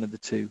mining, one of the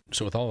two.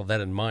 So with all of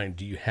that in mind,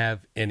 do you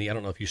have any, I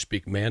don't know if you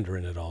speak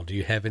Mandarin at all, do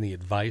you have any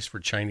advice for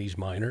Chinese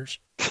miners?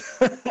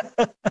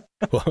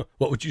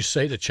 What would you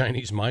say to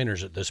Chinese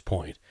miners at this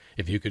point,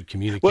 if you could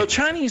communicate? Well,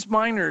 Chinese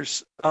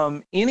miners,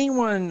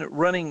 anyone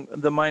running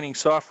the mining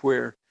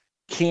software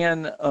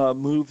can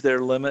move their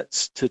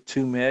limits to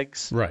 2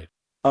 megs. Right.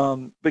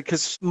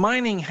 Because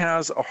mining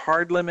has a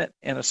hard limit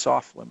and a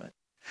soft limit.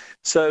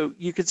 So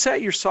you could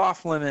set your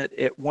soft limit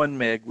at 1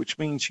 meg, which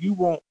means you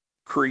won't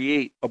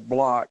create a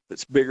block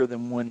that's bigger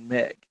than 1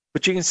 meg.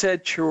 But you can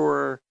set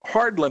your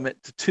hard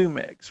limit to 2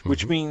 megs,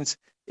 which means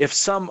if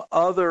some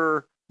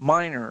other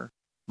miner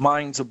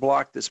mines a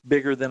block that's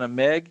bigger than a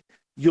meg,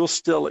 you'll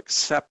still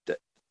accept it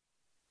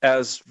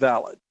as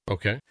valid.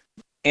 Okay.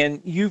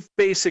 And you've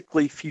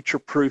basically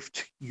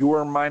future-proofed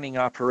your mining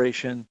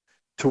operation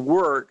to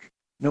work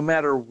no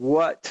matter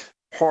what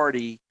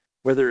party,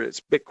 whether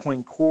it's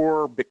Bitcoin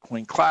Core,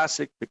 Bitcoin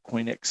Classic,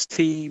 Bitcoin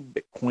XT,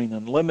 Bitcoin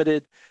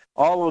Unlimited,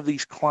 all of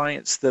these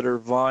clients that are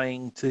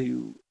vying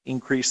to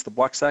increase the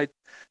block size,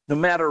 no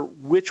matter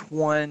which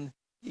one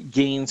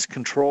gains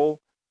control,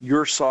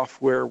 your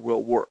software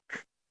will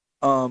work.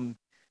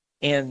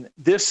 And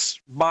this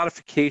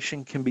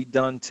modification can be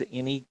done to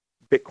any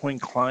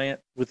Bitcoin client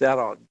without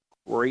a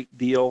great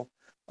deal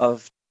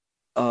of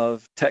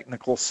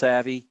technical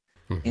savvy.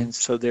 And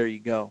so there you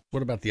go.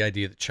 What about the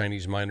idea that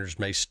Chinese miners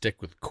may stick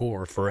with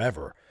Core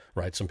forever,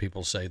 right? Some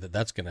people say that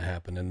that's going to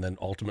happen and then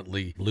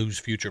ultimately lose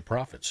future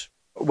profits.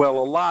 Well,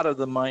 a lot of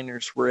the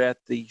miners were at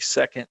the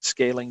second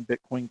Scaling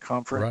Bitcoin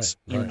conference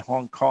in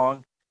Hong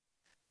Kong.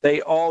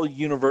 They all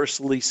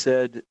universally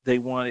said they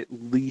want at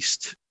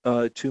least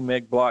 2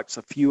 meg blocks.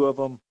 A few of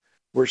them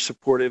were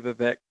supportive of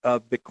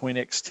Bitcoin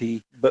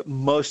XT, but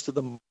most of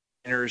the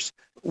miners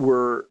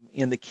were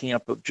in the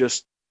camp of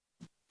just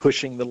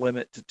pushing the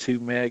limit to 2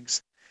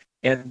 megs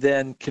and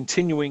then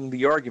continuing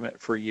the argument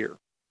for a year.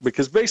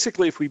 Because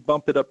basically, if we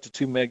bump it up to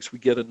 2 megs, we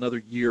get another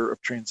year of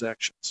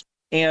transactions.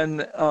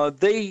 And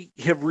they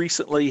have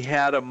recently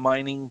had a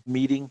mining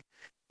meeting,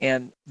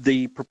 and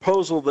the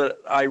proposal that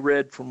I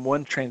read from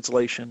one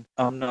translation,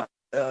 I'm not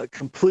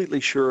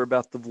completely sure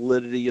about the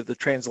validity of the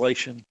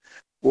translation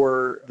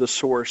or the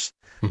source,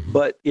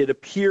 but it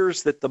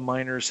appears that the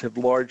miners have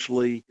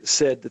largely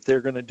said that they're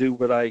going to do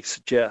what I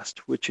suggest,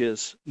 which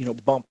is,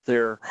 bump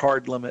their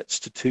hard limits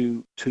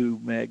to 2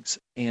 megs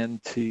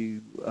and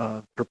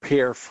to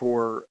prepare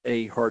for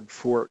a hard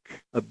fork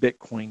of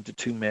Bitcoin to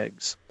 2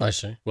 megs. I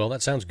see. Well,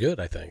 that sounds good,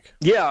 I think.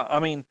 Yeah, I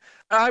mean,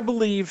 I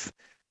believe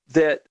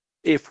that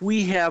if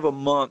we have a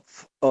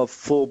month of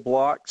full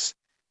blocks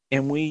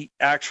and we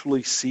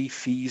actually see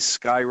fees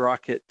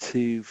skyrocket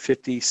to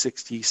 50,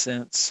 60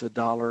 cents,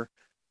 $1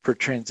 per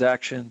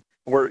transaction,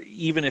 or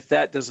even if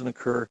that doesn't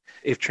occur,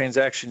 if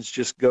transactions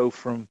just go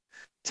from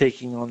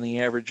taking on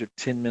the average of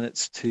 10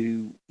 minutes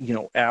to,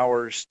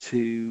 hours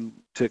to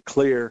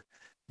clear,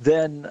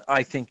 then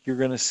I think you're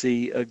going to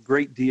see a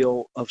great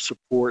deal of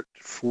support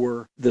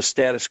for the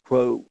status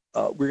quo.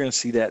 We're going to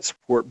see that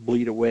support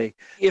bleed away.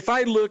 If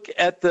I look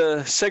at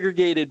the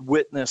segregated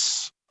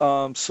witness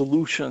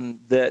solution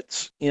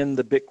that's in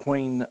the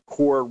Bitcoin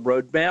Core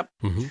roadmap,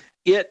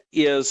 it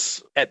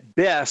is at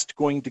best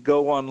going to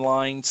go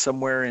online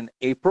somewhere in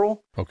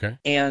April. Okay.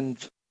 And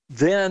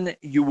then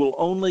you will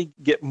only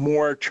get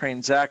more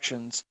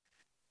transactions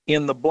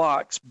in the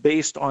blocks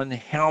based on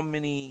how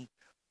many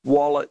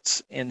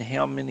wallets and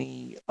how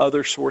many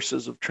other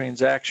sources of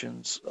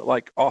transactions,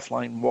 like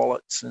offline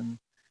wallets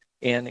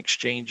and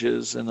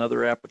exchanges and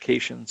other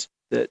applications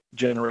that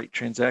generate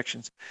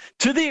transactions.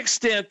 To the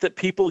extent that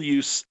people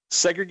use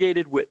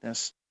segregated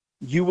witness,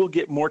 you will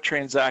get more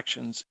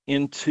transactions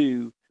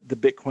into the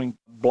Bitcoin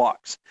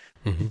blocks.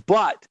 Mm-hmm.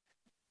 But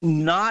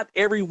not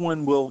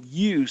everyone will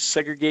use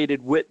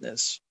segregated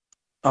witness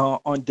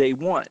on day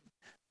one,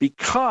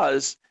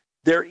 because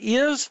there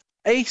is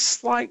a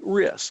slight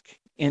risk,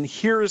 and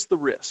here is the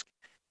risk.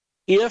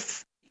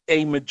 If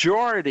a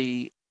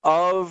majority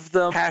of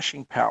the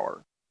hashing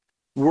power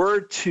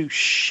were to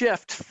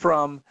shift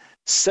from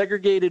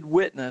segregated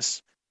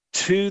witness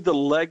to the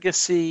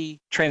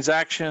legacy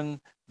transaction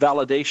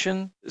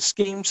validation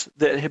schemes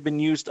that have been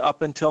used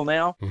up until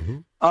now,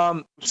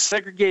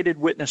 segregated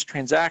witness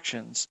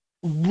transactions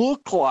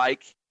look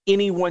like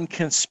anyone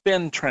can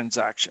spend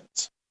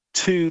transactions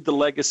to the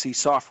legacy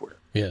software.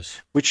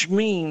 Yes. Which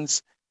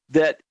means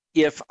that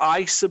if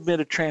I submit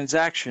a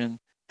transaction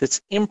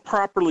that's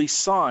improperly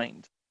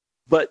signed,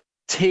 but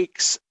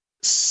takes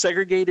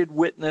segregated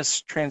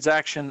witness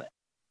transaction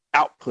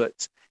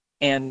outputs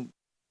and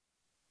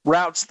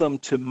routes them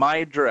to my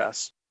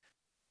address,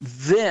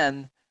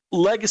 then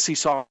legacy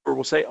software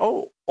will say,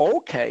 oh,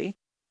 okay.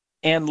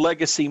 And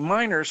legacy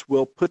miners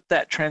will put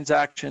that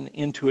transaction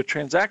into a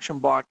transaction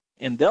block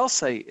and they'll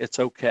say it's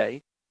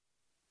okay.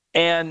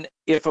 And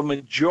if a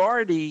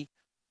majority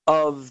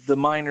of the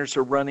miners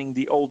are running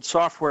the old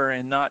software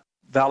and not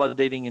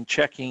validating and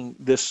checking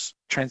this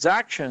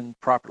transaction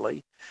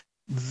properly,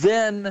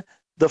 then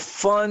the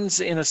funds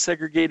in a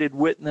segregated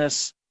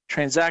witness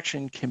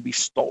transaction can be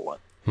stolen.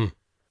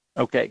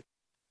 Okay.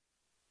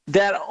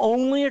 That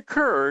only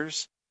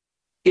occurs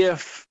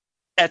if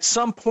at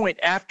some point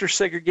after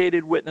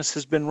segregated witness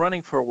has been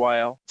running for a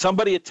while,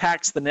 somebody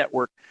attacks the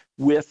network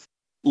with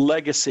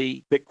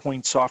legacy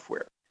Bitcoin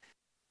software.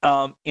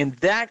 In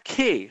that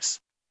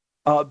case,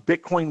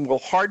 Bitcoin will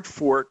hard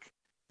fork.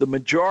 The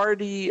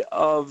majority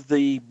of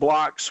the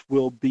blocks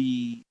will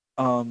be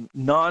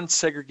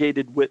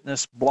non-segregated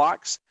witness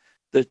blocks.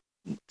 The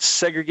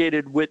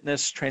segregated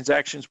witness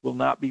transactions will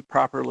not be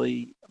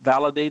properly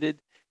validated,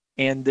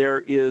 and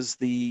there is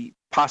the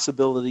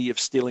possibility of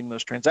stealing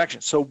those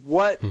transactions. So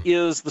what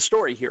is the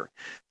story here?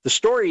 The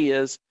story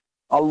is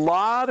a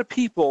lot of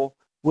people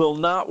will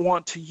not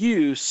want to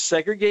use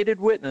segregated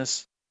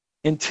witness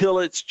until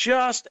it's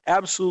just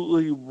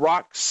absolutely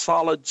rock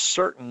solid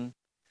certain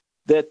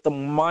that the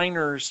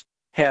miners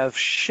have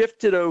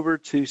shifted over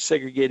to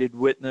segregated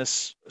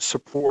witness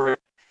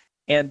support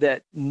and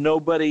that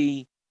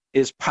nobody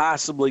is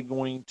possibly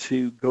going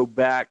to go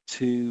back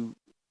to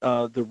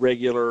the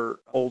regular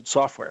old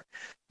software.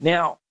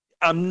 Now,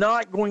 I'm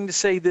not going to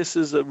say this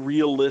is a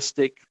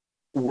realistic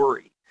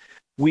worry.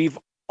 We've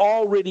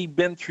already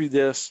been through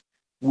this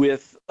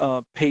with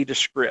pay to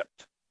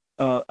script,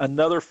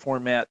 another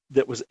format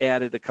that was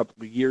added a couple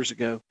of years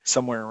ago,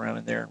 somewhere around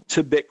in there,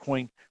 to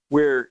Bitcoin,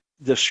 where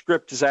the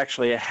script is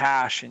actually a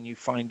hash and you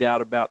find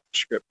out about the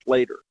script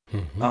later.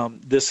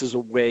 This is a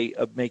way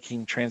of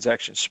making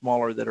transactions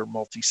smaller that are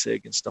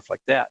multi-sig and stuff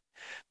like that.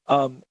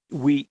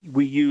 We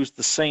use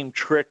the same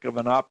trick of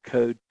an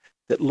opcode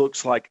that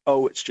looks like,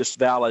 oh, it's just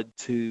valid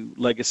to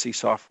legacy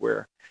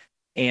software.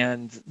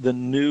 And the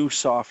new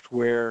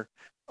software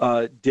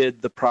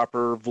did the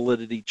proper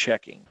validity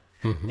checking.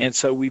 And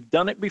so we've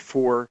done it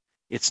before.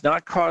 It's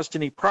not caused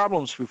any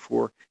problems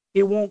before.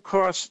 It won't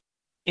cause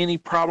any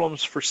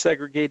problems for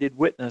segregated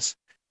witness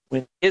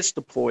when it's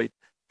deployed.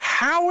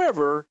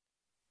 However,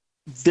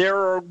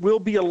 there will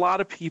be a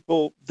lot of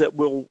people that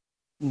will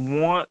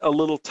want a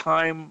little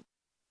time,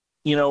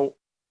 a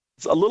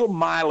little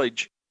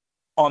mileage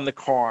on the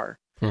car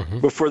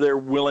before they're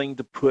willing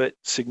to put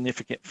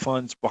significant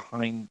funds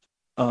behind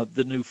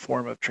the new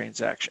form of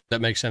transaction. That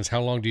makes sense.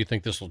 How long do you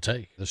think this will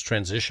take, this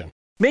transition?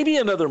 Maybe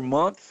another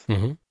month.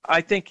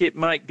 I think it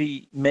might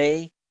be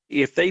May.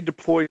 If they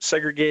deploy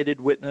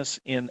segregated witness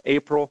in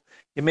April,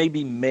 it may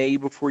be May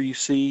before you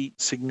see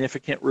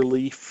significant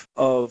relief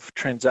of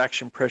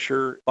transaction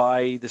pressure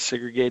by the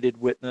segregated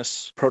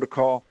witness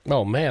protocol.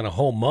 Oh man, a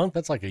whole month?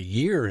 That's like a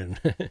year in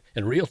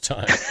in real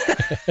time.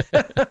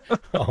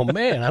 Oh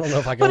man, I don't know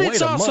if I can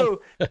wait a month.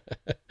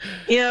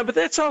 Yeah, but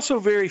that's also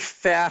very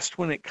fast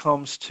when it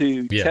comes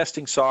to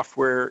testing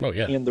software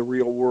in the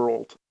real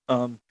world.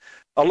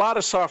 A lot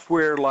of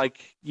software,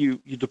 like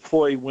you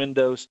deploy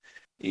Windows,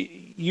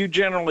 you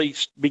generally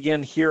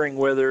begin hearing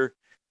whether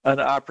an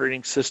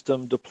operating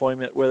system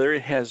deployment, whether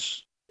it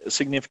has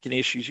significant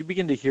issues. You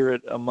begin to hear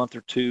it a month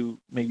or two,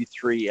 maybe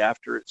 3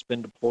 after it's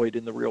been deployed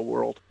in the real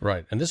world.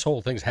 Right. And this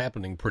whole thing's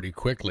happening pretty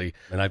quickly.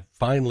 And I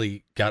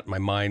finally got my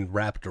mind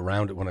wrapped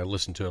around it when I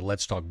listened to a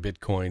Let's Talk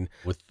Bitcoin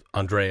with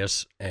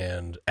Andreas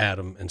and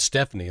Adam and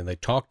Stephanie, and they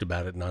talked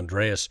about it, and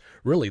Andreas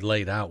really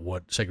laid out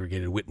what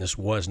segregated witness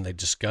was, and they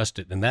discussed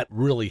it, and that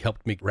really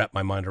helped me wrap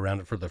my mind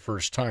around it for the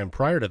first time.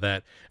 Prior to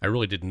that, I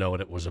really didn't know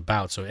what it was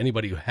about, so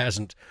anybody who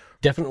hasn't,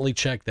 definitely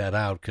check that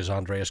out, because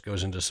Andreas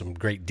goes into some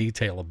great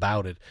detail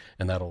about it,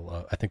 and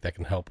that'll, I think that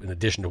can help in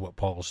addition to what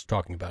Paul's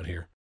talking about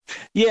here.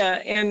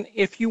 Yeah, and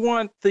if you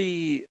want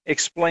the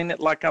explain it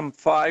like I'm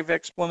five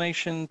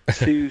explanation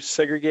to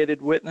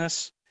segregated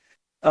witness,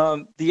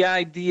 the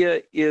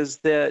idea is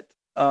that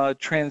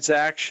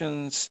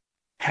transactions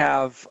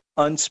have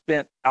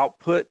unspent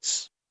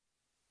outputs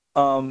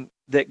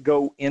that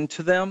go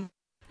into them,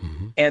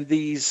 and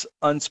these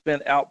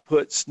unspent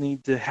outputs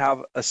need to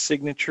have a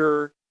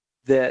signature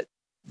that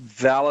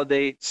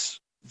validates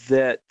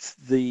that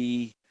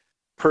the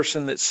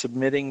person that's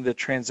submitting the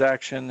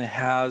transaction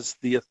has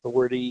the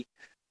authority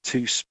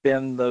to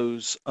spend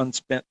those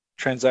unspent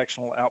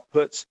transactional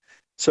outputs.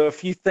 So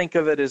if you think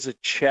of it as a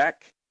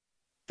check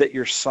that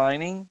you're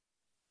signing,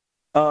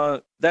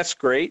 that's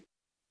great.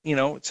 You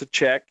know, it's a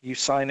check, you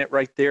sign it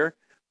right there.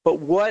 But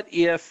what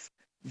if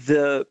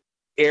the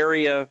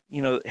area,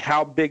 you know,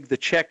 how big the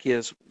check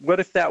is, what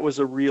if that was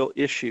a real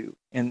issue?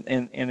 And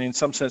in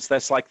some sense,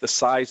 that's like the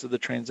size of the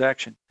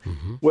transaction.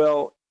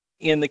 Well,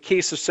 in the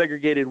case of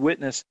segregated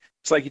witness,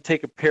 it's like you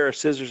take a pair of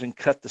scissors and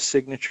cut the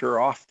signature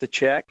off the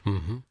check,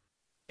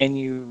 and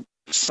you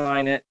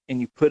sign it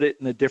and you put it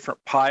in a different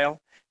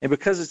pile. And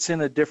because it's in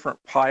a different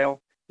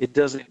pile, it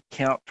doesn't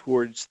count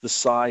towards the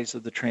size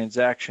of the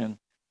transaction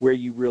where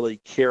you really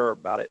care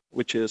about it,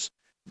 which is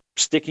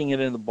sticking it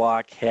in the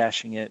block,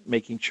 hashing it,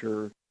 making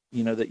sure,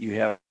 you know, that you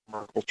have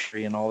Merkle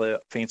tree and all the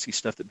fancy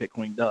stuff that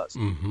Bitcoin does.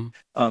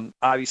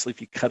 Obviously,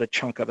 if you cut a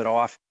chunk of it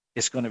off,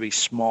 it's going to be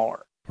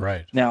smaller.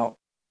 Right. Now,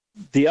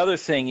 the other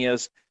thing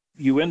is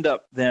you end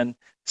up then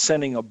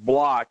sending a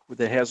block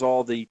that has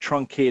all the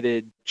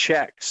truncated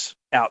checks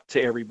out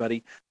to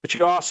everybody, but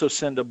you also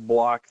send a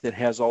block that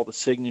has all the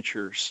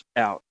signatures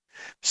out.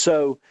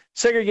 So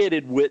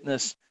segregated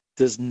witness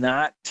does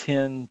not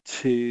tend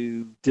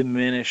to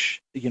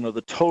diminish, you know,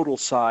 the total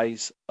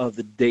size of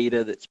the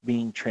data that's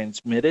being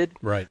transmitted.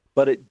 Right.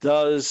 But it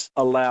does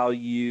allow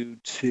you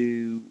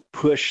to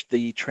push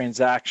the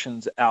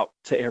transactions out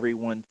to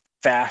everyone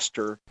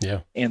faster,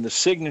 and the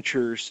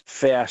signatures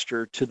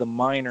faster to the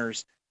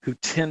miners who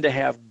tend to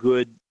have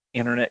good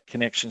internet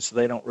connections, so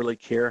they don't really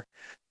care.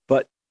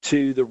 But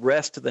to the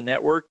rest of the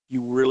network,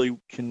 you really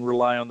can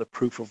rely on the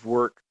proof of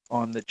work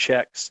on the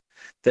checks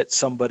that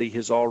somebody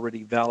has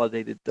already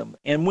validated them.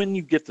 And when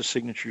you get the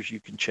signatures,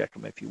 you can check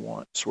them if you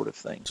want, sort of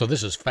thing. So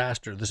this is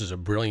faster. This is a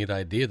brilliant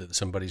idea that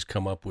somebody's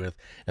come up with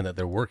and that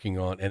they're working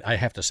on. And I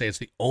have to say, it's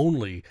the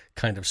only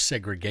kind of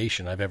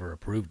segregation I've ever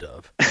approved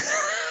of.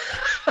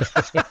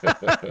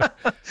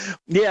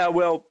 Yeah,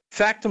 well,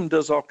 Factom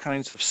does all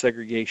kinds of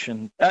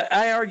segregation.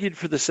 I argued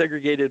for the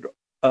segregated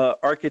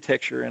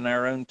architecture in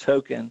our own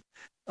token,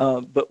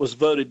 but was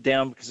voted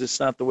down because it's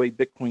not the way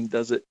Bitcoin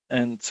does it.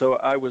 And so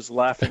I was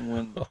laughing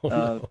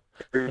when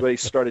everybody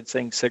started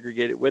saying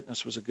segregated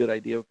witness was a good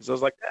idea, because I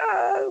was like,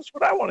 that's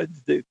what I wanted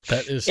to do.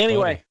 That is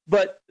anyway, funny.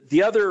 But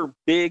the other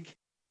big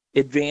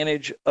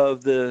advantage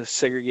of the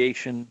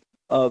segregation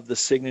of the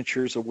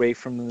signatures away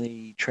from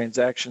the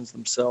transactions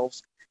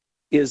themselves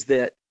is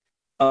that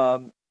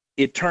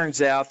it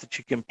turns out that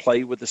you can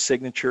play with the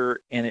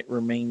signature and it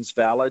remains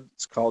valid.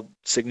 It's called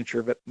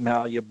signature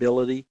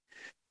malleability.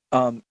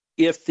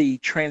 If the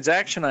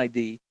transaction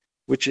ID,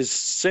 which is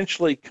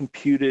essentially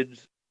computed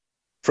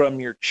from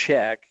your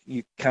check,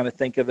 you kind of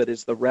think of it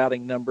as the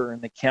routing number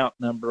and the count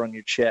number on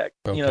your check,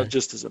 you know,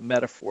 just as a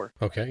metaphor.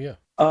 Okay,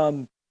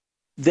 yeah.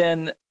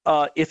 Then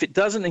if it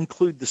doesn't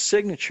include the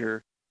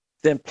signature,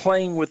 then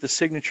playing with the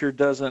signature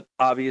doesn't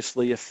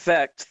obviously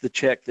affect the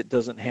check that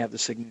doesn't have the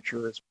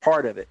signature as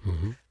part of it.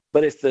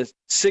 But if the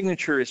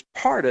signature is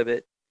part of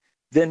it,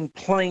 then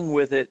playing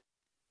with it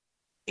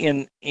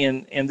and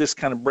this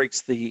kind of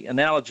breaks the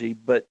analogy,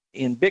 but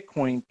in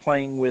Bitcoin,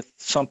 playing with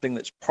something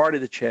that's part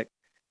of the check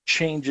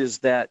changes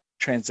that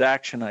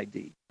transaction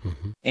ID.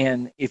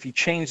 And if you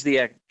change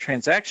the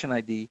transaction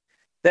ID,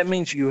 that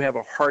means you have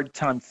a hard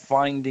time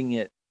finding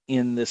it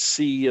in the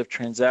sea of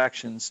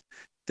transactions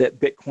that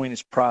Bitcoin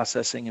is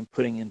processing and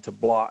putting into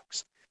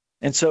blocks.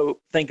 And so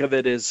think of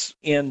it as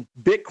in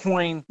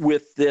Bitcoin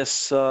with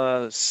this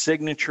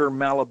signature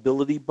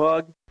malleability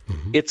bug,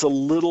 it's a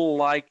little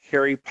like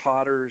Harry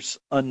Potter's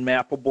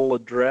unmappable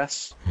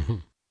address,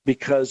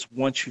 because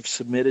once you've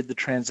submitted the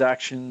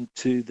transaction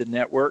to the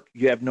network,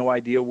 you have no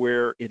idea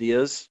where it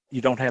is.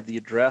 You don't have the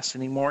address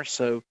anymore,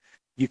 so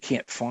you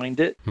can't find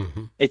it.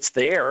 It's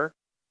there.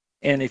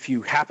 And if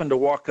you happen to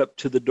walk up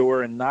to the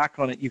door and knock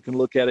on it, you can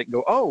look at it and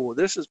go, oh,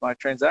 this is my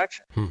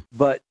transaction.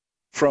 But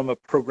from a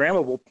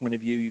programmable point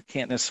of view, you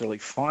can't necessarily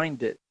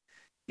find it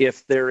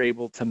if they're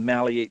able to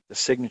malleate the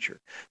signature.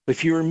 But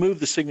if you remove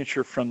the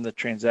signature from the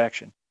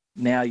transaction,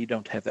 now you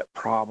don't have that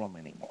problem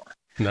anymore.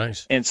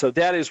 Nice. And so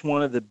that is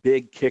one of the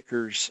big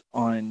kickers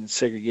on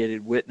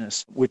segregated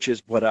witness, which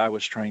is what I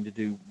was trying to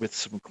do with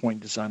some coin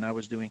design I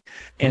was doing.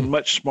 And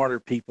much smarter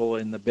people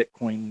in the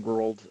Bitcoin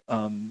world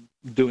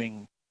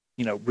doing,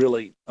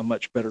 really a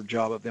much better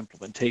job of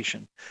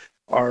implementation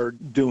are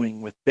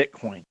doing with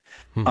Bitcoin.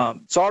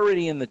 It's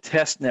already in the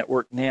test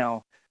network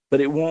now,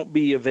 but it won't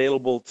be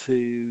available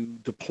to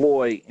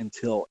deploy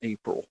until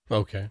April.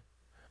 Okay.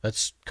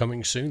 That's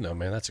coming soon, though,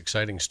 man. That's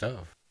exciting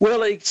stuff.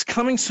 Well, it's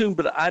coming soon,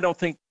 but I don't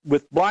think,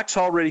 with blocks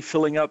already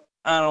filling up,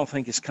 I don't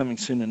think it's coming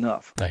soon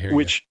enough. I hear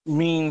which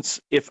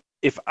means if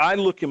I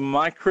look in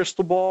my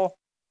crystal ball,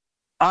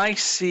 I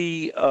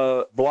see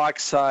a block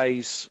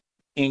size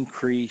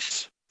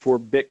increase for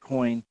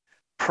Bitcoin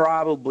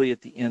probably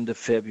at the end of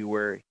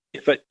February.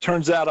 If it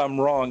turns out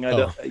I'm wrong, I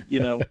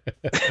don't,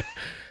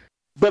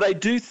 But I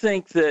do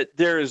think that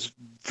there is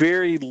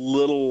very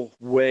little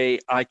way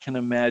I can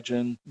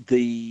imagine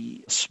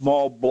the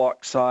small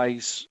block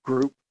size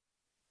group.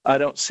 I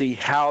don't see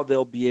how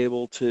they'll be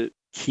able to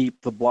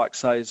keep the block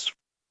size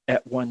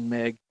at 1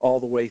 meg all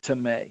the way to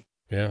May.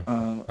 Yeah,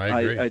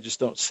 I agree. I just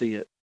don't see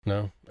it.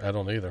 No, I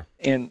don't either.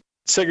 And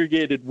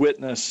segregated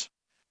witness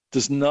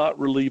does not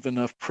relieve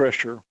enough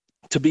pressure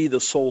to be the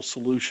sole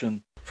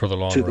solution for the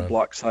long to run. The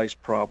block size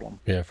problem.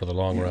 Yeah, for the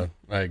long run.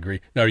 I agree.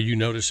 Now, are you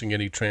noticing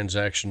any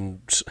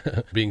transactions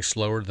being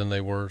slower than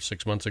they were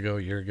 6 months ago,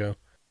 a year ago?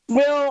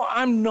 Well,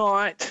 I'm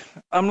not.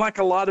 I'm like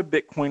a lot of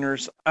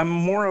Bitcoiners. I'm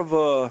more of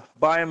a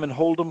buy 'em and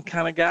hold 'em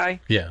kind of guy.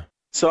 Yeah.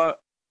 So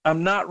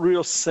I'm not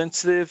real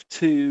sensitive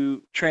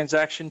to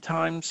transaction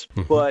times,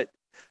 but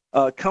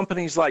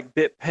companies like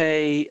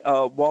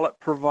BitPay, wallet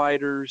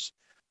providers,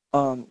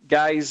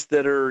 guys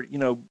that are,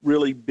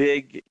 really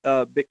big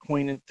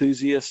Bitcoin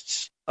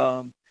enthusiasts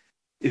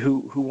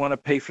who want to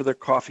pay for their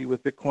coffee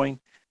with Bitcoin,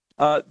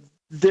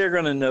 they're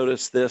going to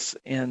notice this,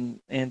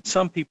 and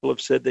some people have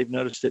said they've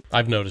noticed it.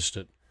 I've noticed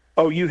it.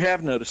 Oh, you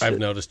have noticed it? I've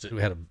noticed it.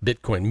 We had a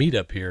Bitcoin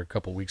meetup here a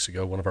couple of weeks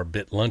ago. One of our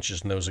Bit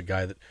lunches, and there was a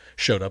guy that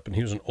showed up, and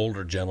he was an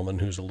older gentleman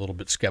who's a little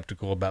bit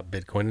skeptical about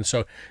Bitcoin. And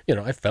so,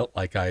 I felt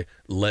like I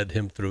led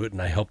him through it,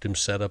 and I helped him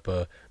set up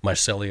a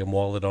Mycelium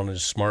wallet on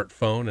his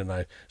smartphone, and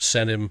I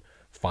sent him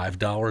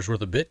 $5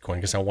 worth of Bitcoin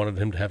because I wanted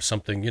him to have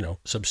something,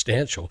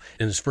 substantial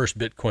in his first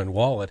Bitcoin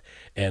wallet.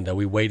 And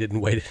we waited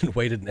and waited and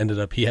waited, and ended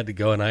up he had to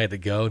go and I had to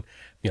go.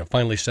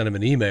 Finally sent him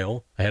an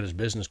email. I had his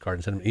business card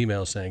and sent him an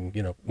email saying,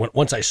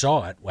 once I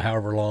saw it,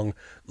 however long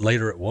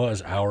later it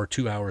was, hour,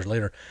 2 hours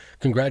later,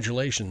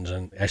 congratulations.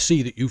 And I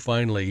see that you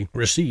finally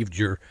received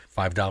your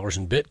 $5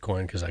 in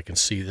Bitcoin because I can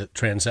see the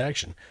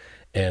transaction.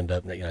 And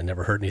I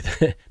never heard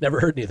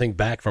anything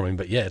back from him.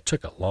 But yeah, it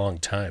took a long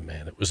time,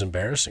 man. It was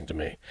embarrassing to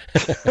me.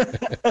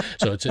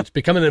 So it's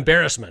become an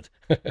embarrassment.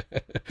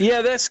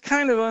 Yeah, that's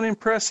kind of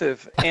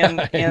unimpressive.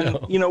 And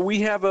we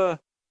have a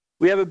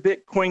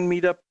Bitcoin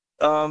meetup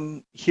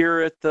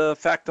here at the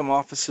Factom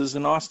offices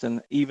in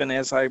Austin, even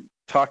as I'm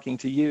talking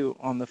to you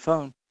on the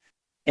phone.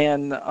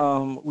 And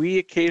we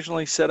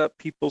occasionally set up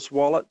people's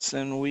wallets,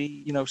 and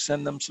we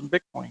send them some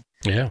Bitcoin.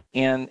 Yeah.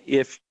 And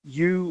if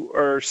you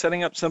are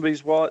setting up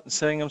somebody's wallet and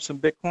sending them some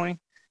Bitcoin,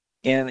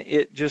 and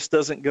it just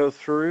doesn't go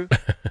through,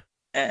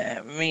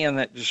 man,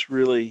 that just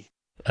really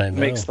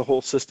makes the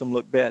whole system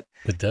look bad.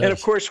 It does. And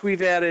of course,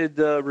 we've added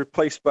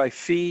replace by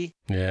fee.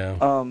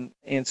 Yeah.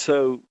 And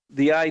so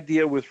the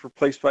idea with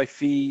replace by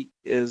fee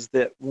is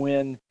that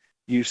when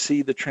you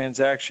see the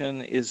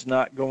transaction is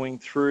not going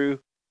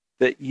through,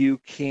 that you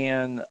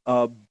can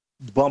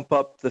bump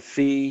up the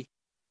fee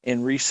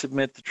and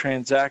resubmit the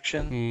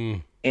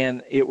transaction,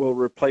 and it will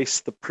replace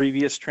the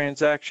previous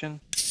transaction.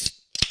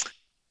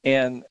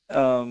 And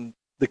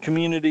the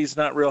community's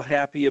not real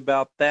happy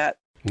about that.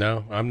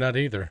 No, I'm not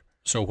either.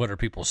 So what are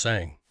people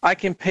saying? I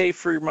can pay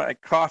for my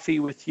coffee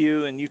with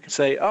you, and you can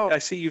say, oh, I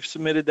see you've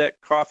submitted that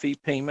coffee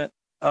payment.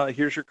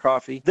 Here's your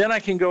coffee. Then I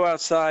can go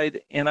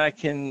outside and I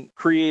can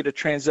create a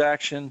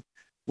transaction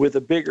with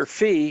a bigger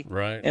fee,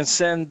 right, and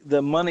send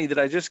the money that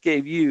I just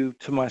gave you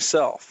to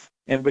myself.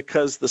 And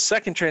because the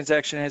second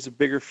transaction has a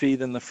bigger fee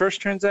than the first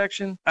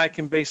transaction, I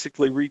can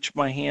basically reach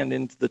my hand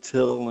into the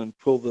till and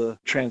pull the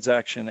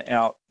transaction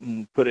out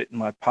and put it in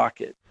my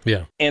pocket.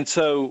 Yeah. And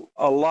so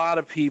a lot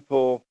of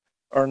people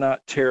are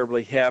not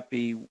terribly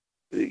happy,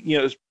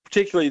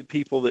 particularly the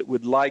people that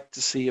would like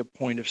to see a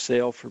point of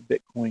sale for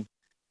Bitcoin.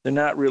 They're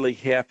not really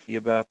happy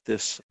about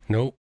this.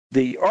 Nope.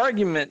 The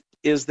argument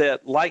is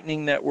that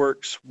Lightning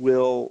networks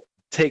will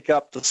take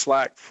up the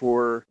slack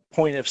for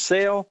point of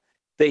sale.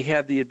 They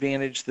have the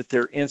advantage that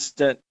they're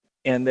instant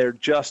and they're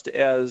just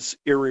as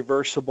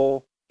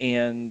irreversible,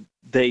 and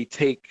they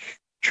take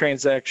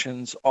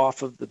transactions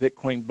off of the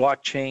Bitcoin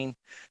blockchain,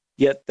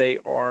 yet they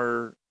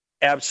are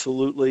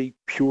absolutely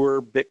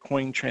pure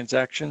Bitcoin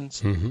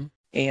transactions. Mm-hmm.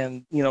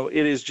 And,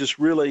 it is just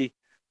really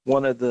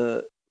one of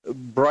the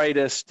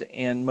brightest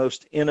and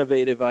most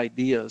innovative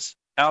ideas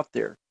out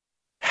there.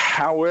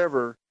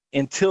 However,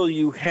 until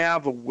you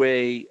have a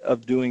way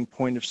of doing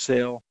point of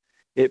sale,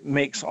 it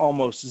makes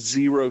almost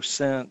zero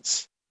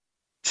sense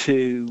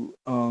to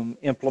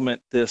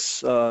implement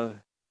this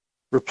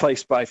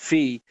replace by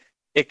fee,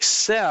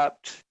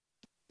 except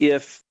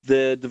if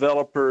the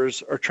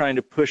developers are trying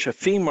to push a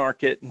fee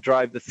market and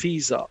drive the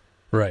fees up.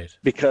 Right.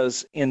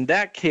 Because in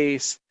that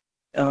case,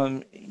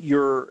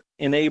 you're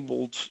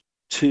enabled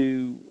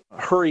to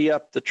hurry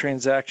up the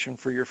transaction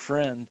for your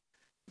friend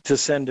to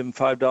send him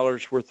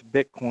 $5 worth of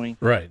Bitcoin.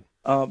 Right.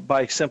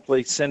 By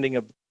simply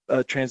sending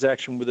a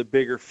transaction with a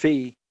bigger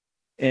fee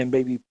and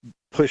maybe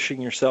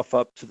pushing yourself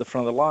up to the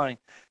front of the line.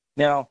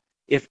 Now,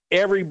 if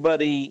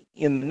everybody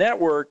in the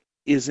network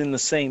is in the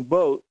same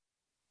boat,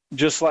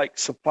 just like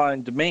supply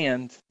and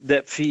demand,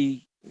 that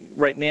fee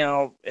right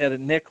now at a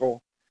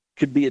nickel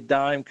could be a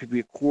dime, could be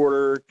a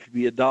quarter, could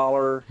be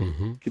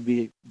 $1, could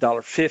be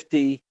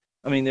 $1.50.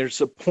 I mean, there's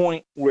a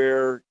point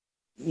where,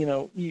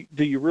 do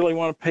you really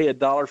want to pay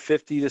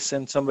 $1.50 to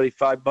send somebody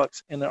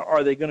 $5? And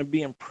are they going to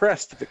be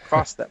impressed if it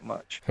costs that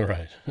much?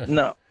 Right.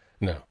 No.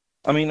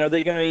 I mean, are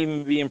they going to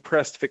even be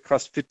impressed if it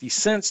costs 50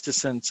 cents to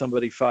send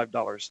somebody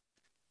 $5?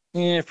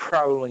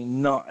 Probably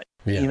not.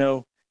 Yeah.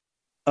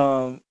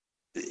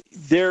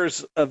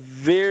 There's a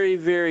very,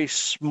 very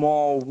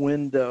small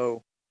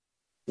window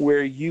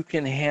where you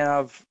can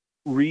have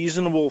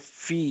reasonable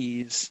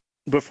fees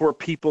before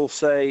people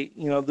say,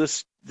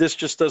 this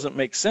just doesn't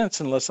make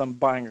sense unless I'm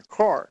buying a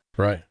car.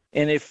 Right.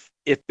 And if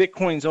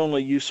Bitcoin's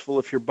only useful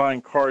if you're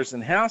buying cars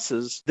and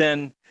houses,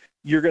 then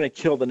you're going to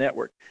kill the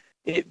network.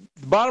 The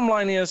bottom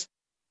line is,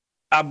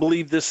 I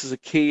believe this is a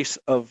case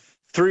of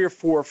 3 or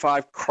 4 or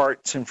 5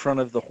 carts in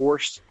front of the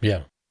horse.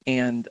 Yeah.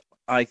 And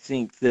I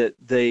think that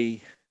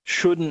they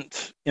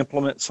shouldn't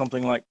implement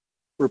something like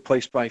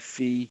replaced by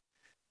fee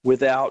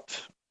without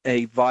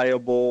a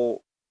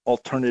viable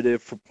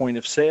alternative for point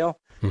of sale.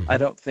 I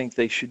don't think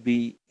they should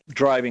be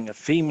driving a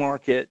fee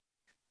market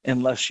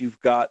unless you've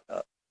got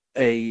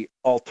a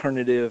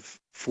alternative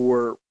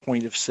for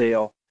point of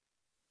sale.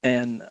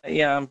 And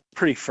I'm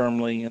pretty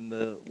firmly in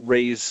the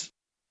raise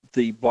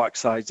the block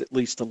size at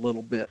least a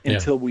little bit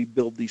until we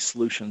build these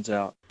solutions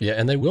out. Yeah,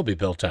 and they will be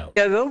built out.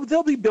 Yeah,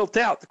 they'll be built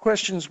out. The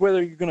question is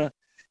whether you're going to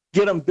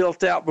get them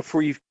built out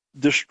before you've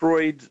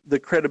destroyed the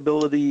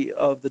credibility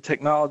of the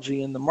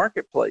technology in the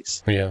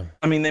marketplace. Yeah.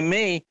 I mean, they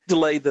may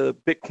delay the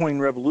Bitcoin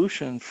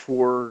revolution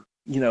for,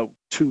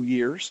 2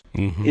 years.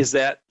 Is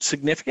that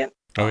significant?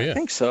 Oh, yeah. I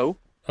think so.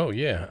 Oh,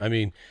 yeah. I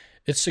mean,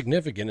 it's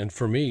significant. And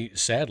for me,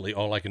 sadly,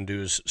 all I can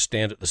do is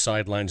stand at the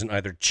sidelines and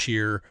either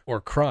cheer or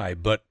cry.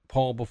 But,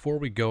 Paul, before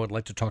we go, I'd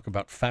like to talk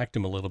about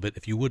Factom a little bit.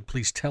 If you would,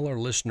 please tell our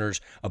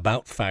listeners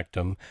about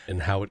Factom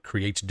and how it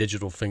creates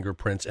digital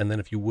fingerprints. And then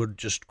if you would,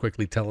 just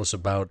quickly tell us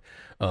about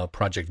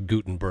Project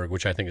Gutenberg,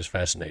 which I think is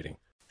fascinating.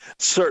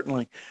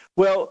 Certainly.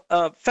 Well,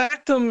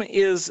 Factom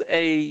is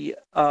a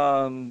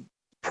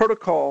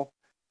protocol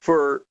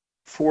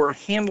for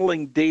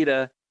handling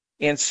data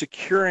and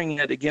securing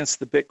it against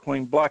the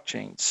Bitcoin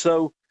blockchain.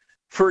 So,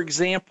 for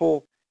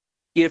example,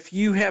 if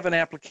you have an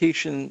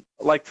application,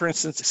 like for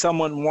instance,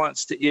 someone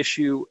wants to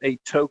issue a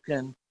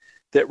token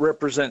that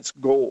represents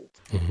gold,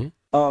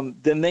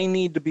 then they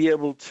need to be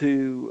able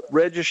to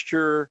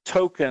register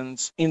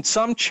tokens in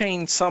some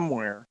chain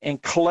somewhere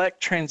and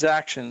collect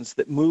transactions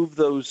that move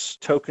those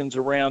tokens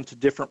around to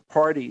different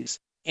parties.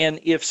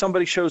 And if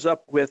somebody shows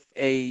up with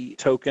a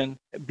token,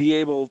 be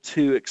able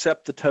to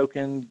accept the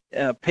token,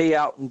 pay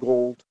out in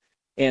gold,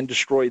 and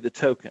destroy the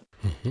token.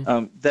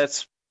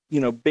 That's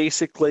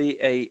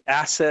basically a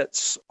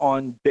assets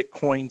on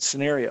Bitcoin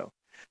scenario.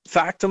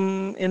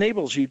 Factom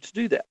enables you to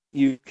do that.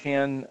 You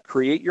can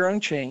create your own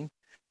chain,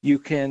 you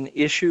can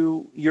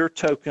issue your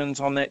tokens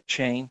on that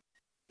chain,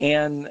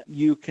 and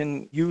you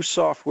can use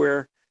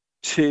software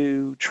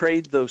to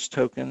trade those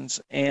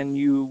tokens, and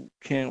you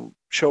can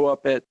show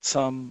up at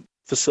some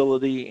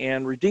facility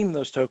and redeem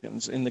those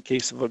tokens in the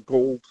case of a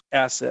gold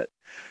asset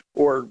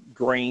or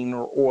grain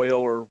or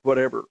oil or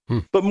whatever.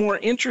 But more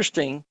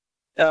interesting,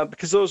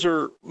 because those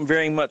are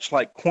very much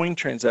like coin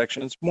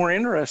transactions, more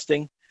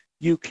interesting,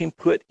 you can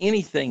put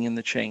anything in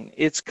the chain.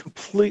 It's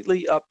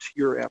completely up to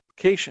your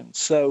application.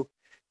 So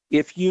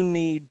if you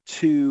need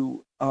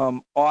to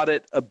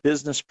audit a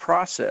business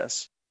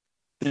process,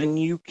 then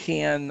you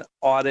can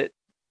audit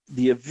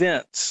the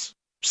events.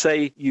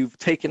 Say you've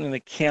taken an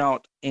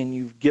account and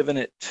you've given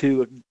it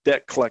to a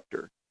debt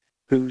collector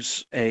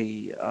who's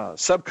a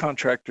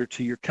subcontractor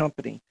to your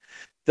company.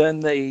 Then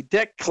the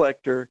debt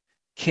collector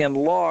can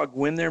log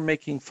when they're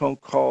making phone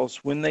calls,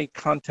 when they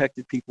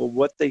contacted people,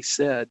 what they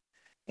said,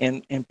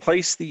 and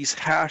place these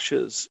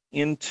hashes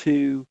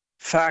into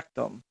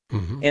Factom.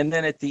 And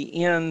then at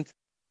the end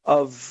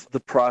of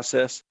the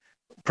process,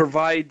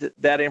 provide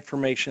that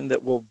information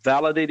that will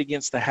validate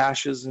against the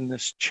hashes in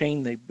this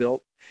chain they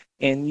built.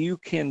 And you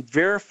can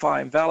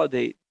verify and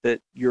validate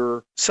that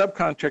your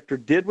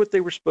subcontractor did what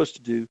they were supposed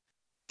to do,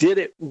 did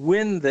it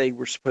when they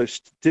were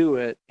supposed to do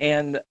it,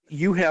 and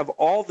you have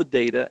all the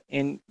data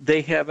and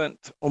they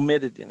haven't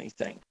omitted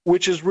anything,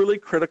 which is really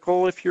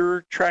critical if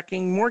you're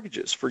tracking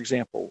mortgages. For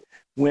example,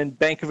 when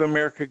Bank of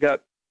America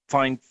got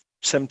fined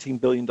 $17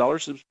 billion, it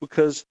was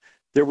because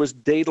there was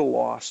data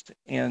lost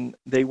and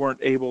they weren't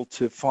able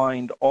to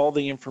find all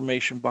the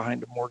information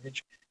behind a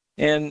mortgage.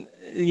 And,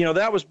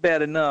 that was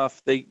bad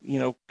enough. They,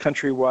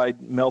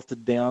 countrywide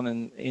melted down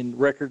and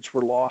records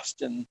were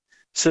lost and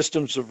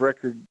systems of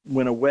record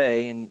went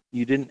away, and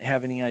you didn't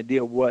have any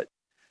idea what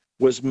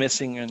was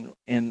missing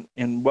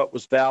and what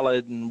was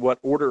valid and what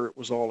order it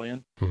was all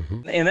in.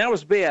 Mm-hmm. And that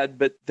was bad,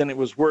 but then it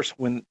was worse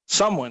when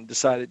someone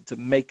decided to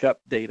make up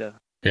data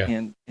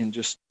and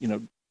just,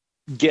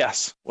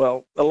 guess.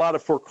 Well, a lot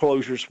of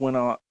foreclosures went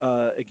on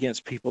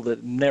against people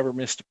that never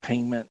missed a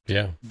payment.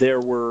 Yeah. There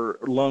were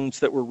loans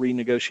that were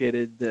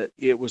renegotiated that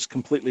it was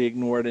completely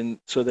ignored, and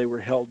so they were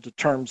held to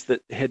terms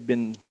that had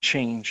been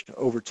changed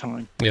over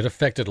time. It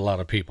affected a lot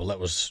of people. That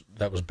was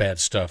bad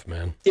stuff,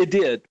 man. It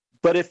did.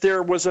 But if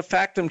there was a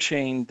Factom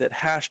chain that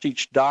hashed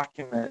each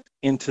document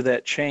into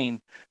that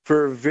chain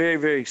for a very,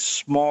 very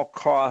small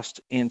cost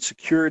and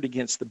secured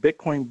against the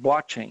Bitcoin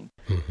blockchain,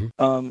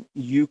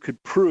 you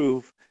could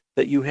prove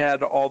that you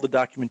had all the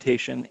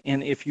documentation.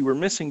 And if you were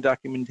missing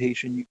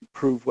documentation, you could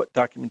prove what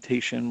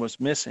documentation was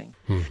missing.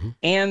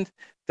 And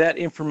that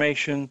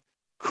information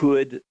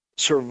could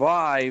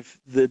survive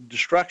the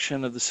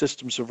destruction of the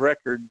systems of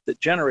record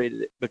that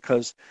generated it,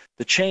 because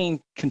the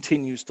chain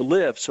continues to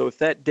live. So if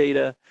that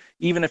data,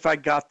 even if I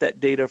got that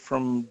data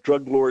from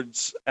drug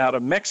lords out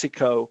of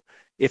Mexico,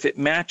 if it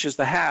matches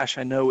the hash,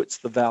 I know it's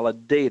the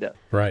valid data.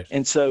 Right.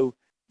 And so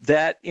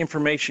that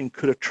information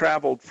could have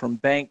traveled from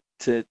bank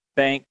to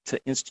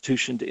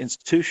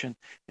institution.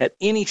 At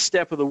any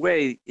step of the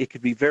way, it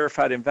could be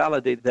verified and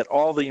validated that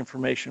all the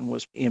information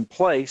was in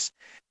place.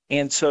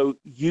 And so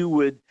you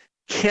would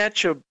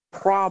catch a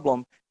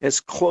problem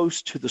as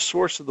close to the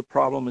source of the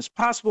problem as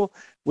possible,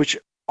 which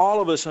all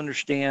of us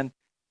understand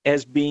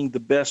as being the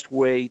best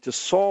way to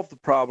solve the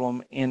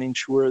problem and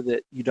ensure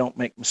that you don't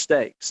make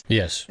mistakes.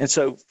 Yes. And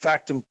so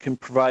Factom can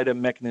provide a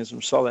mechanism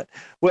to solve that.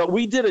 Well,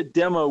 we did a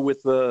demo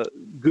with the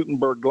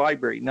Gutenberg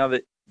library. Now,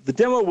 the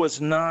demo was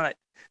not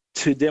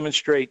to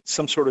demonstrate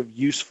some sort of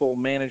useful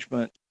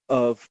management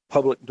of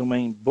public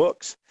domain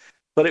books,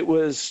 but it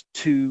was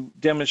to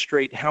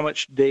demonstrate how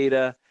much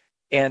data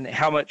and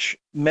how much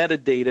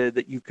metadata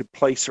that you could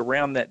place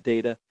around that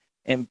data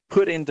and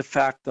put into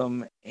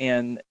Factom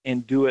and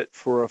do it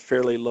for a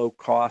fairly low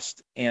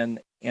cost and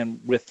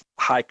with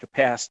high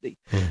capacity.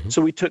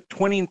 So we took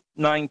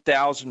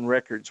 29,000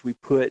 records. We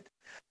put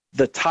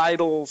the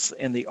titles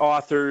and the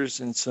authors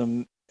and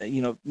some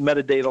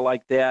metadata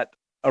like that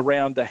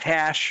around the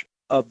hash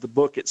of the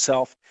book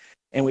itself,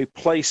 and we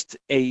placed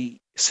a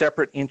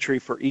separate entry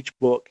for each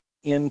book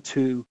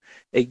into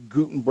a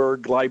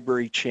Gutenberg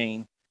library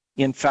chain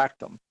in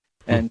Factom.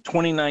 And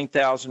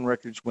 29,000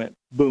 records went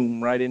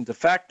boom right into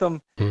Factom,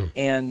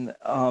 and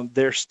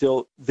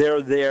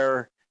they're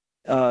there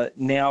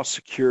now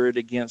secured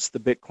against the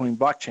Bitcoin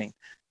blockchain.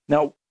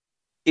 Now,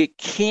 it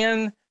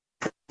can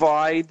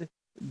provide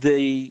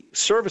the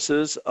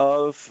services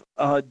of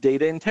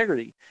data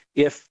integrity.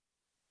 If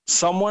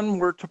someone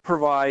were to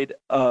provide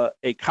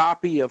a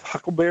copy of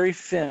Huckleberry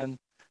Finn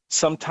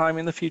sometime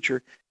in the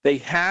future, they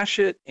hash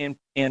it and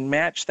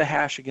match the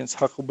hash against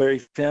Huckleberry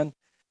Finn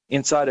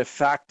inside of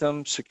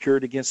Factom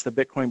secured against the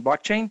Bitcoin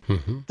blockchain,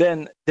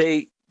 then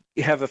they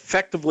have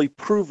effectively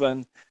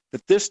proven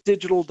that this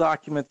digital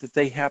document that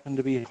they happen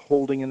to be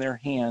holding in their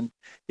hand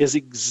is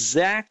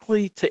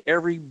exactly to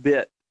every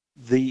bit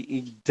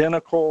the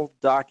identical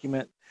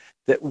document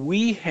that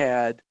we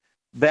had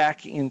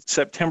back in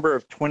September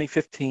of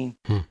 2015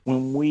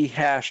 when we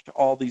hashed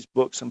all these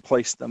books and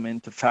placed them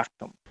into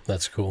Factom.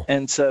 That's cool.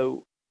 And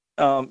so,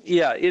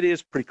 it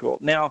is pretty cool.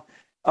 Now,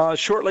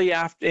 shortly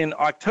after, in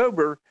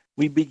October,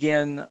 we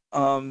began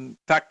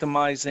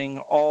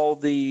Factomizing all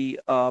the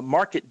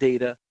market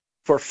data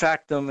for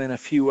Factom and a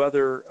few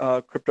other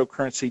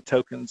cryptocurrency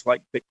tokens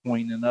like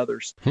Bitcoin and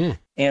others.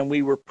 And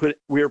we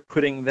were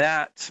putting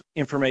that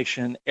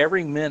information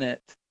every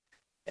minute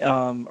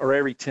or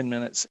every 10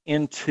 minutes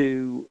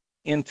into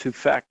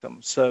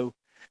Factom. So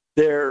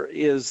there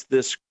is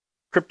this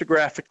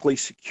cryptographically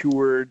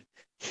secured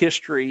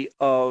history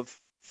of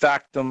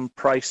Factom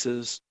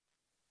prices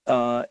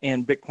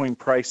and Bitcoin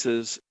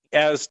prices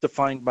as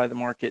defined by the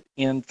market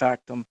in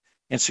Factom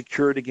and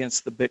secured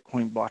against the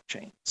Bitcoin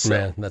blockchain. So,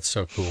 man, that's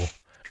so cool.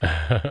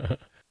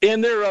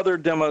 And there are other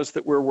demos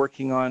that we're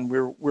working on.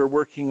 We're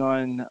working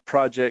on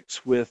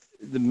projects with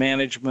the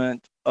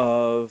management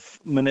of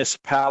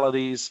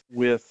municipalities,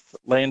 with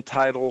land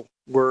title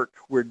work.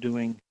 We're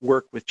doing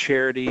work with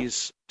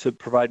charities to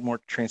provide more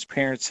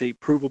transparency,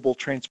 provable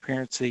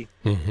transparency,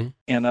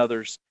 and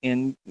others.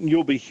 And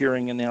you'll be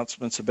hearing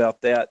announcements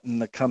about that in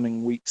the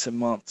coming weeks and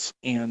months.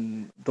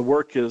 And the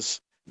work is,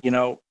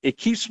 it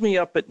keeps me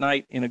up at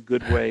night in a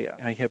good way.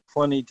 I have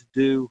plenty to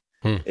do.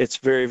 It's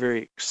very,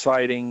 very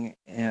exciting,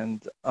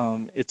 and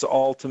it's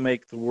all to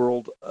make the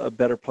world a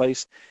better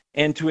place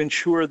and to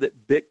ensure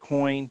that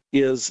Bitcoin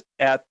is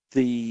at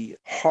the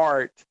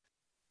heart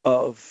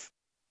of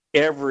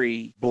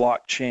every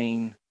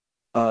blockchain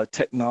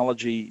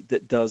technology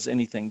that does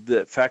anything.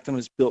 The Factom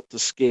is built to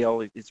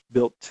scale. It's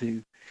built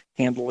to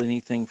handle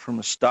anything from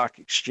a stock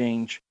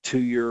exchange to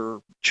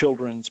your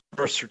children's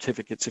birth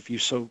certificates, if you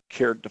so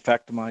cared to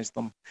Factomize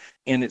them.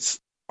 And it's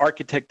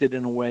architected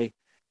in a way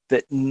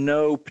that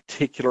no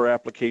particular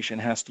application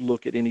has to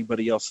look at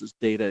anybody else's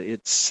data.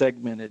 It's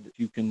segmented.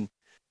 You can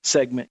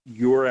segment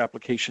your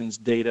application's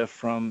data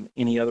from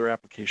any other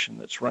application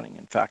that's running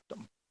in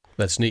Factom.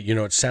 That's neat.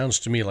 It sounds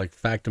to me like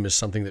Factom is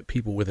something that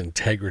people with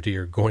integrity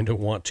are going to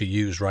want to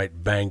use,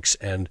 right? Banks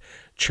and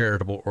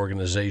charitable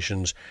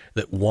organizations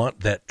that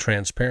want that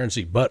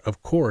transparency. But,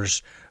 of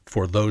course,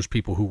 for those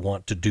people who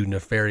want to do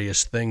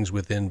nefarious things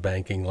within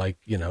banking, like,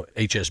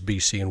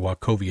 HSBC and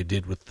Wachovia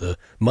did with the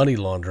money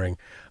laundering,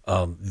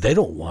 they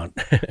don't want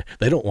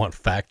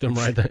Factom,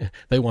 right?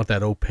 They want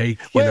that opaque,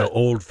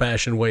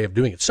 old-fashioned way of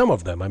doing it. Some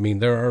of them. I mean,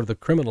 there are the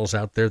criminals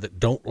out there that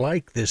don't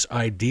like this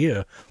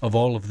idea of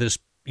all of this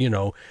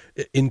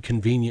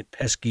inconvenient,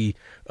 pesky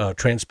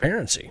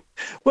transparency.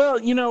 Well,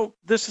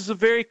 this is a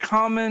very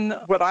common,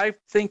 what I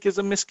think is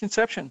a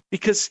misconception,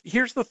 because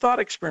here's the thought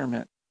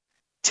experiment.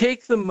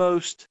 Take the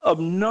most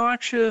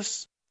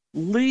obnoxious,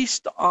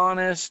 least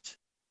honest,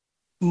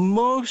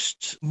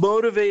 most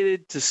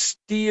motivated to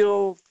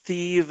steal,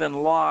 thieve,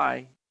 and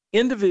lie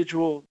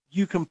individual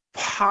you can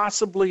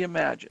possibly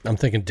imagine. I'm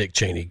thinking Dick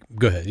Cheney.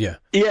 Go ahead, yeah.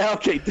 Yeah,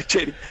 okay, Dick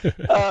Cheney.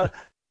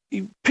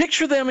 You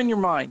picture them in your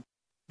mind.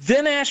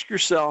 Then ask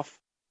yourself,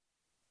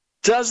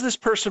 does this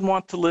person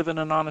want to live in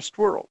an honest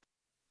world?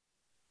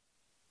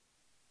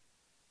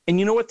 And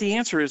you know what the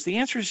answer is? The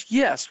answer is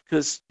yes,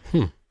 because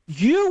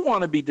you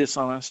want to be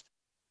dishonest,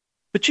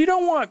 but you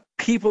don't want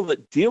people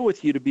that deal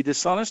with you to be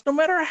dishonest, no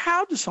matter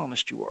how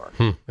dishonest you are.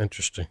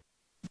 Interesting.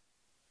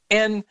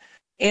 And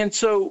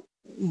so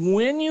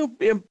when you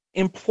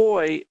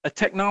employ a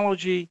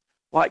technology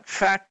like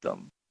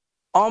Factom,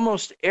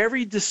 almost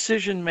every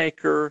decision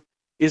maker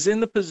is in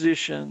the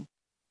position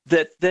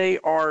that they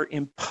are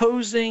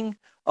imposing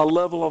a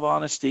level of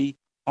honesty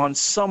on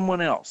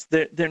someone else.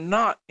 They're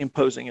not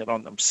imposing it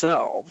on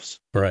themselves.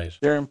 Right.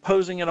 They're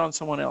imposing it on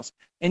someone else.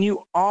 And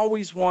you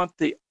always want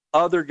the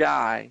other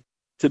guy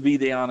to be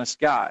the honest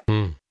guy.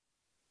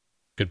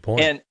 Good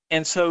point.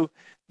 And so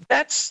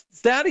this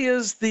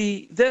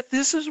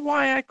is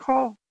why I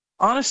call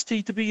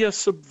honesty to be a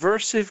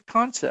subversive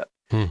concept.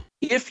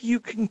 If you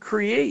can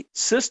create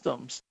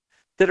systems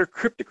that are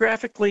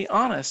cryptographically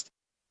honest,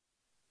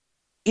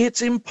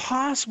 it's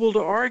impossible to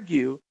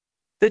argue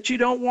that you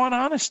don't want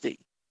honesty.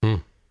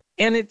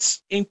 And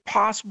it's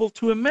impossible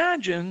to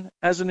imagine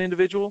as an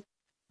individual,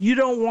 you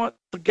don't want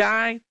the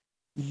guy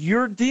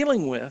you're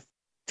dealing with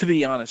to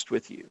be honest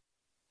with you.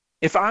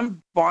 If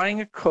I'm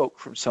buying a Coke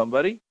from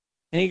somebody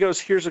and he goes,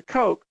 here's a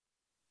Coke,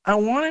 I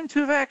want him to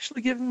have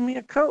actually given me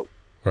a Coke.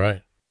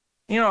 Right.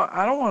 I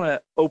don't want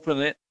to open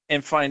it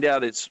and find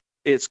out it's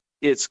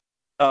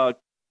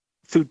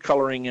food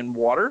coloring in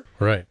water.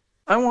 Right.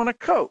 I want a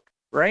Coke,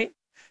 right?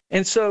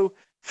 And so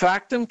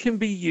Factom can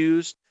be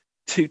used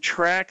to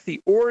track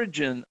the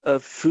origin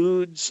of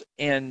foods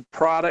and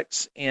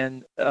products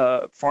and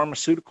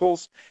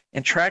pharmaceuticals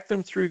and track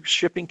them through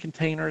shipping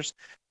containers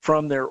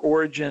from their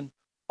origin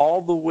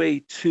all the way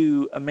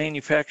to a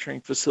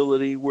manufacturing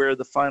facility where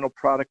the final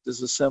product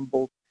is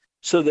assembled,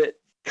 so that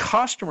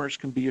customers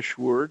can be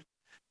assured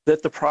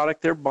that the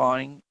product they're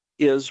buying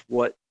is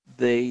what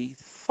they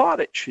thought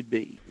it should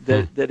be,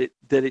 that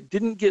it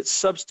didn't get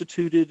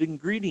substituted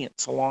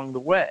ingredients along the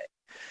way.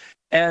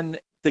 And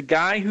the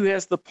guy who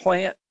has the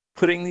plant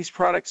putting these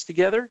products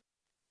together,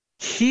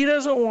 he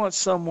doesn't want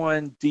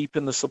someone deep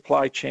in the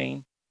supply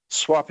chain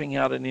swapping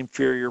out an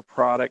inferior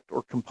product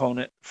or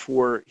component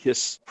for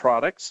his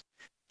products.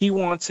 He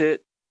wants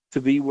it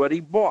to be what he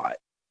bought.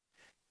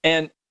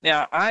 And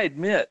now I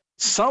admit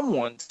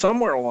someone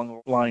somewhere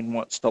along the line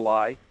wants to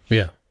lie.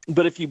 Yeah.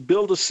 But if you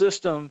build a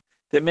system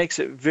that makes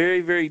it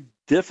very, very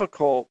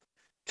difficult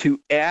to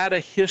add a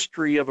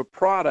history of a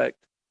product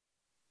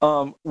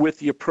with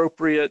the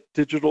appropriate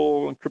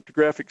digital and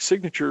cryptographic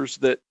signatures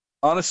that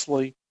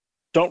honestly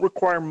don't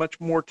require much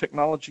more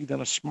technology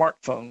than a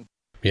smartphone.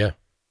 Yeah.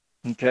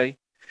 Okay.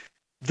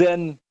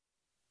 Then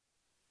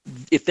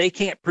if they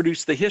can't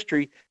produce the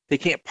history, they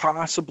can't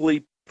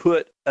possibly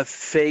put a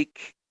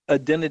fake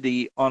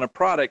identity on a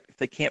product. If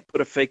they can't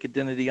put a fake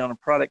identity on a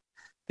product,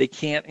 they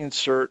can't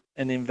insert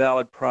an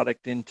invalid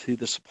product into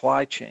the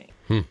supply chain.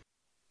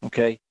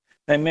 Okay.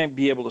 They may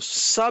be able to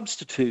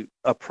substitute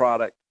a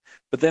product,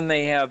 but then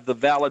they have the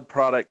valid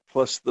product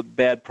plus the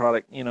bad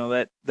product.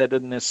 That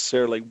doesn't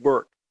necessarily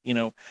work,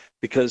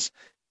 because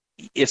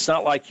it's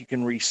not like you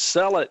can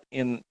resell it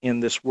in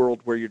this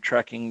world where you're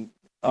tracking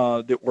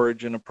the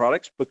origin of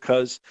products,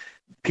 because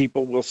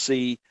people will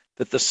see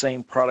that the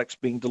same product's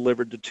being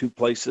delivered to two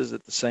places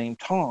at the same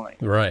time.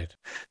 Right.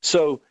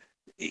 So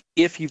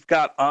if you've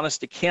got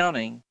honest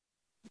accounting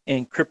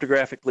and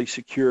cryptographically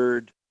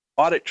secured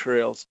audit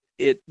trails,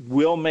 it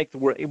won't make the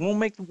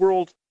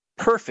world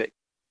perfect,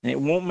 and it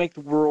won't make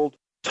the world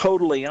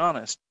totally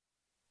honest,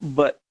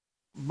 but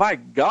by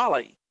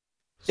golly,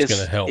 it's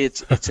going to help.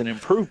 It's an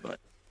improvement.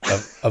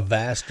 A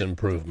vast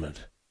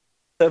improvement.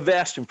 A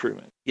vast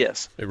improvement,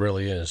 yes. It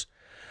really is.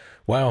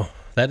 Wow,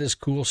 that is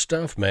cool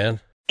stuff, man.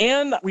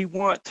 And we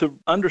want to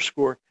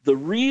underscore the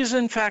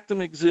reason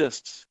Factom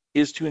exists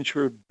is to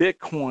ensure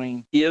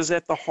Bitcoin is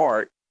at the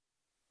heart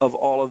of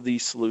all of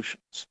these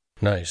solutions.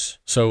 Nice.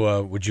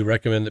 So would you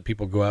recommend that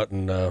people go out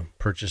and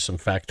purchase some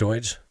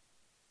factoids?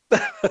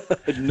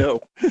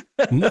 No.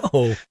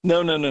 No.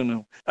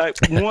 No.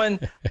 One,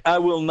 I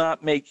will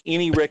not make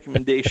any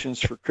recommendations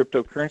for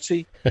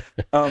cryptocurrency.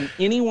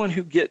 Anyone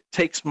who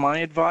takes my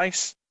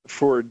advice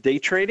for day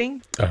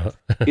trading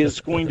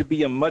is going to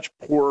be a much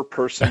poorer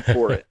person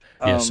for it.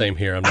 Yeah, same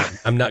here.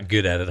 I'm not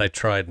good at it. I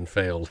tried and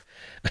failed.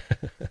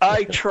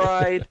 I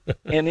tried,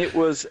 and it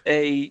was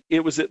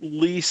at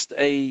least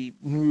I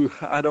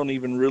don't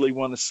even really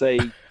want to say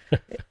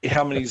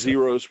how many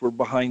zeros were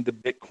behind the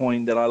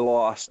Bitcoin that I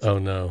lost. Oh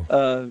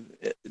no.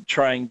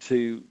 Trying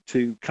to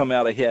come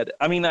out ahead.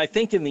 I mean, I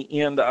think in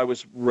the end I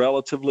was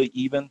relatively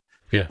even.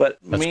 Yeah.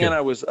 But man, good.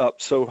 I was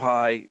up so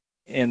high,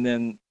 and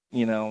then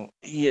I'm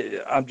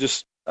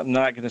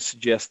not going to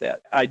suggest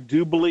that. I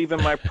do believe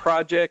in my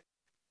project.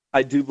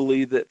 I do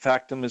believe that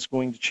Factom is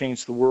going to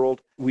change the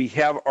world. We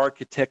have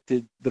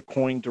architected the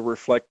coin to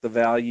reflect the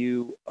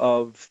value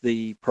of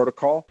the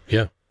protocol.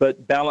 Yeah.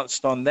 But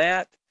balanced on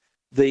that,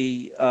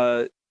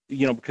 because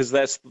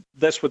that's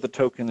what the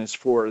token is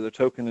for. The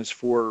token is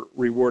for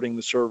rewarding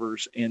the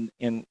servers and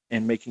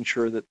making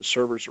sure that the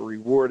servers are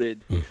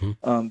rewarded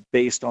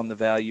based on the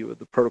value of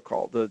the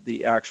protocol,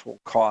 the actual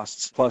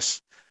costs,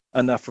 plus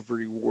enough of a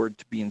reward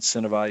to be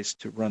incentivized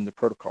to run the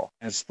protocol.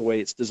 That's the way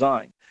it's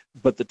designed.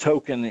 But the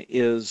token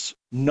is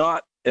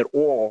not at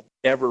all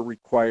ever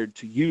required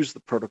to use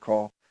the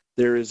protocol.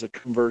 There is a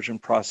conversion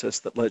process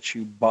that lets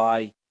you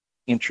buy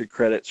entry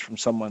credits from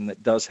someone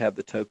that does have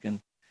the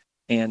token,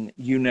 and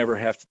you never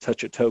have to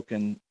touch a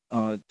token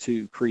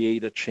to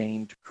create a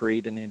chain, to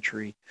create an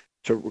entry,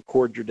 to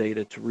record your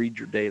data, to read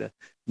your data.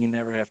 You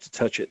never have to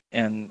touch it.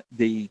 And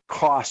the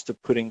cost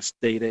of putting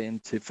data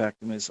into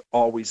Factom is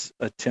always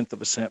 1/10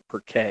 of a cent per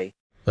K.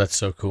 That's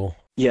so cool.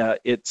 Yeah,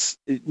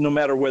 no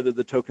matter whether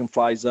the token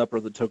flies up or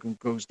the token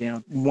goes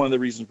down. One of the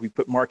reasons we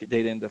put market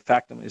data into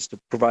Factom is to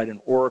provide an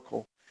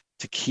oracle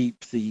to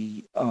keep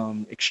the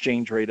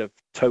exchange rate of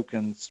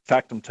tokens,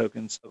 Factom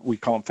tokens, we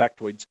call them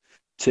factoids,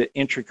 to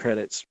entry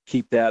credits,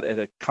 keep that at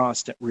a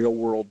constant real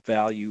world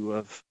value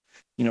of,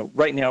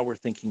 right now we're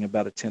thinking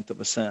about 1/10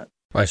 of a cent.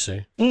 I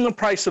see. And the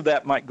price of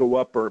that might go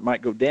up or it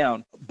might go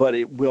down, but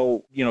it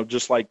will,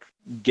 just like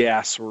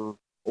gas or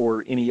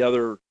any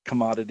other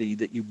commodity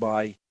that you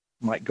buy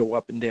might go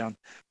up and down.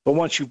 But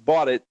once you've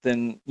bought it,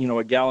 then,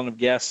 a gallon of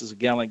gas is a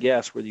gallon of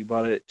gas, whether you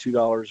bought it at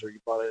 $2 or you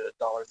bought it at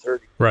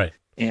 $1.30. Right.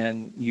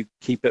 And you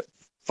keep it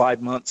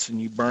 5 months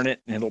and you burn it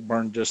and it'll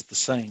burn just the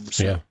same.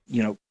 So,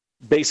 yeah.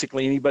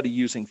 Basically anybody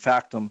using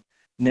Factom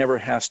never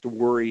has to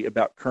worry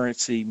about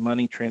currency,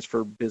 money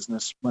transfer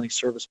business, money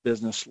service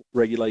business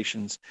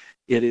regulations.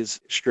 It is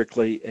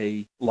strictly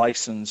a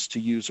license to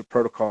use a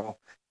protocol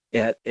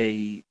at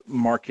a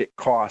market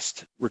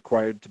cost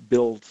required to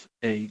build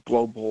a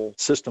global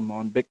system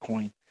on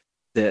Bitcoin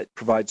that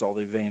provides all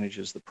the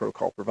advantages the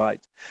protocol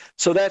provides.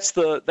 So that's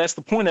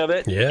the point of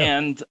it. Yeah.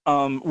 And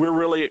we're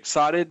really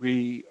excited.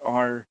 We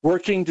are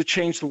working to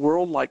change the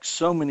world like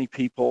so many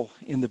people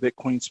in the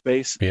Bitcoin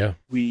space. Yeah.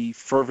 We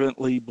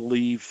fervently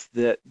believe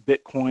that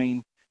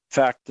Bitcoin,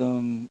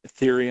 Factom,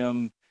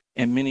 Ethereum,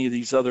 and many of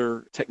these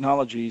other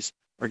technologies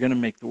are going to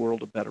make the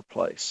world a better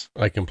place.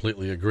 I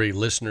completely agree.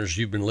 Listeners,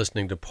 you've been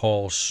listening to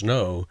Paul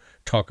Snow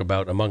talk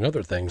about, among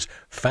other things,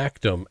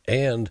 Factom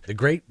and the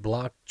great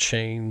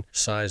blockchain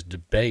size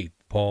debate.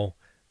 Paul,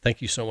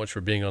 thank you so much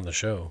for being on the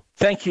show.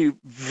 Thank you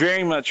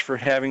very much for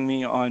having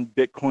me on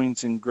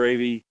Bitcoins and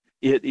Gravy.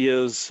 It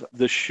is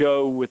the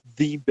show with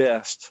the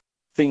best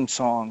theme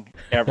song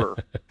ever.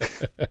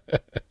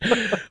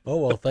 Oh,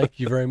 well,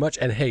 thank you very much.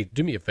 And hey,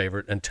 do me a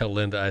favor and tell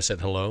Linda I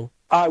said hello.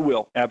 I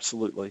will,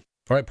 absolutely.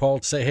 All right,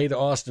 Paul, say hey to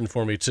Austin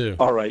for me, too.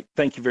 All right.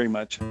 Thank you very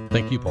much.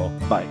 Thank you, Paul.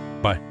 Bye.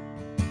 Bye.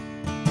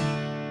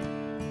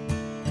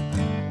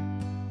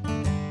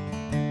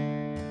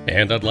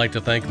 And I'd like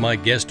to thank my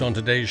guest on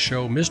today's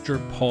show, Mr.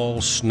 Paul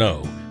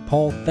Snow.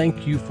 Paul,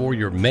 thank you for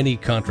your many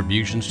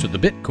contributions to the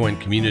Bitcoin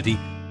community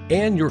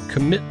and your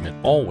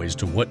commitment always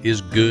to what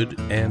is good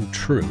and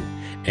true.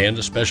 And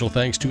a special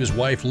thanks to his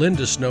wife,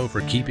 Linda Snow,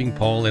 for keeping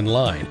Paul in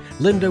line.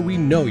 Linda, we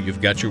know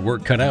you've got your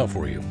work cut out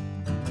for you.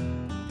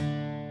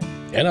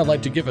 And I'd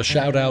like to give a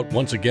shout out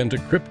once again to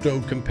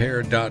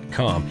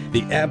CryptoCompare.com,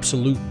 the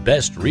absolute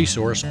best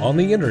resource on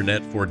the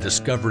internet for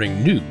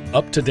discovering new,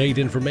 up-to-date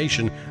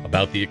information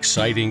about the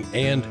exciting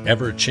and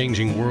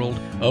ever-changing world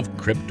of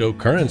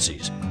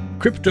cryptocurrencies.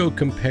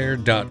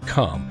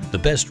 CryptoCompare.com, the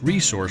best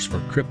resource for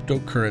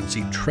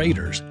cryptocurrency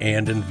traders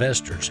and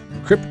investors.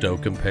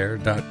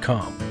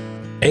 CryptoCompare.com.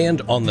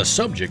 And on the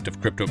subject of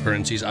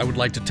cryptocurrencies, I would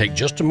like to take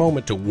just a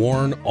moment to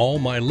warn all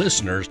my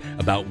listeners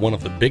about one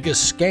of the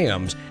biggest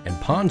scams and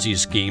Ponzi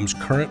schemes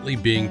currently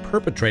being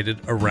perpetrated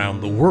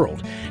around the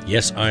world.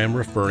 Yes, I am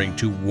referring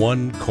to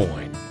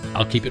OneCoin.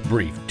 I'll keep it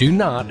brief. Do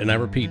not, and I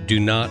repeat, do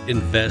not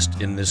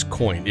invest in this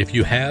coin. If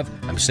you have,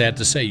 I'm sad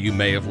to say you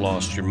may have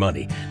lost your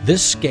money.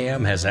 This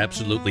scam has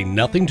absolutely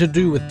nothing to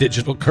do with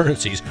digital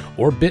currencies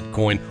or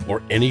Bitcoin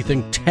or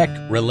anything tech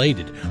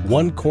related.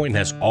 OneCoin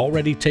has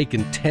already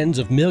taken tens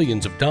of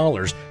millions of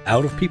dollars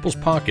out of people's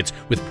pockets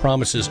with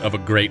promises of a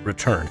great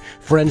return.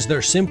 Friends,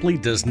 there simply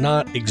does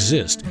not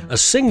exist a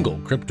single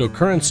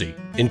cryptocurrency,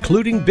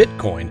 including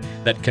Bitcoin,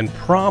 that can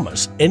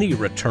promise any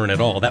return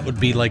at all. That would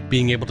be like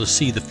being able to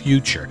see the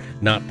future.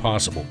 Not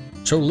possible.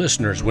 So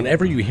listeners,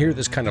 whenever you hear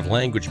this kind of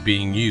language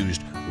being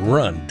used,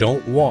 run,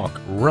 don't walk,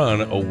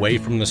 run away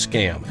from the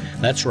scam.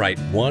 That's right,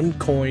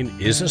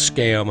 OneCoin is a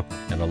scam,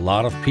 and a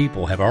lot of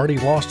people have already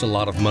lost a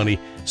lot of money.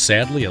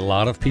 Sadly, a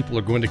lot of people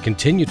are going to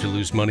continue to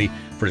lose money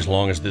for as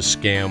long as this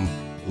scam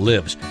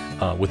lives.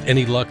 With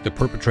any luck, the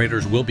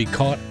perpetrators will be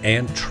caught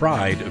and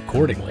tried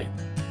accordingly.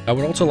 I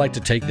would also like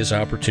to take this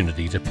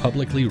opportunity to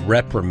publicly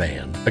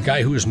reprimand a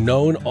guy who is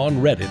known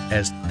on Reddit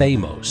as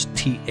Theymos,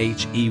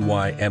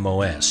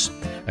 Theymos,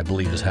 I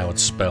believe is how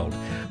it's spelled.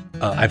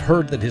 I've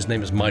heard that his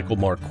name is Michael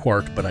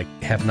Marquardt, but I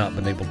have not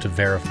been able to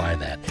verify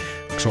that.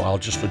 So I'll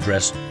just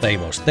address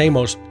Theymos.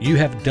 Theymos, you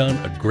have done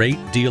a great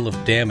deal of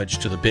damage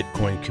to the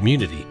Bitcoin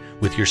community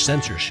with your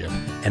censorship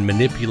and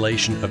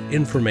manipulation of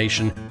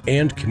information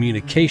and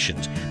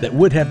communications that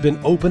would have been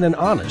open and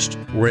honest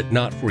were it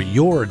not for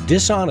your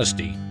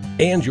dishonesty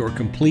and your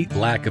complete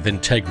lack of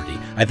integrity.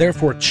 I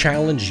therefore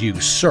challenge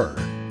you, sir,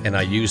 and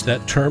I use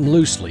that term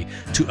loosely,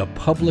 to a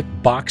public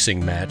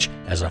boxing match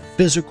as a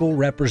physical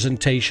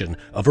representation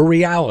of a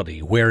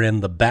reality wherein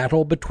the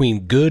battle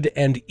between good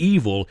and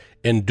evil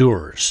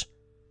endures.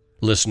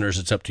 Listeners,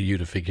 it's up to you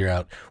to figure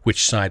out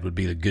which side would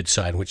be the good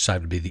side and which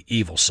side would be the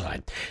evil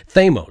side.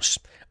 Theymos,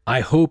 I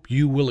hope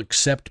you will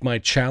accept my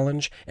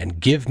challenge and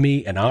give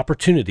me an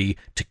opportunity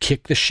to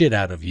kick the shit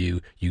out of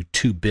you, you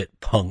 2-bit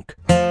punk.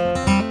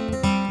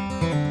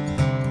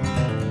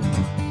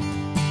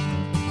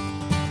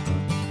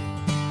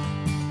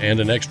 And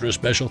an extra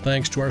special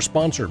thanks to our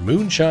sponsor,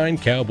 Moonshine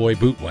Cowboy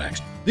Boot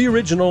Wax, the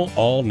original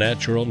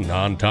all-natural,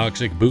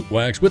 non-toxic boot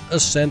wax with a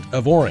scent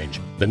of orange.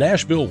 The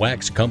Nashville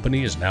Wax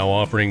Company is now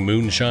offering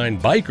Moonshine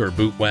Biker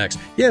Boot Wax.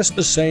 Yes,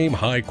 the same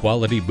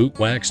high-quality boot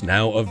wax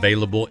now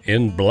available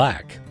in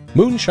black.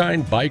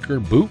 Moonshine Biker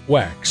Boot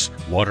Wax,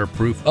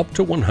 waterproof up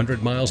to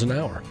 100 miles an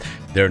hour.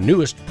 Their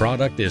newest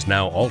product is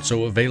now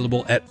also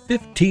available at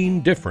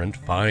 15 different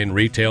fine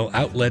retail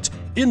outlets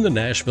in the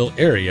Nashville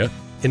area,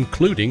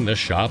 including the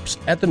shops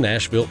at the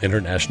Nashville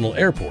International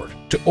Airport.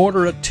 To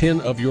order a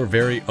tin of your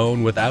very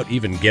own without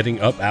even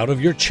getting up out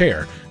of your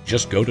chair,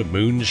 just go to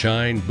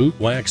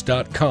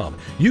moonshinebootwax.com.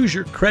 Use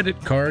your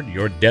credit card,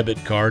 your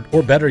debit card,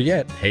 or better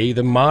yet, pay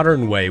the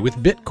modern way with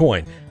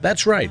Bitcoin.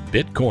 That's right,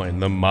 Bitcoin,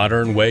 the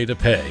modern way to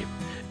pay.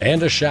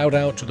 And a shout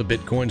out to the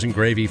Bitcoins and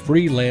Gravy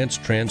freelance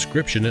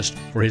transcriptionist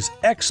for his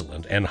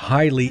excellent and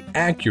highly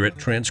accurate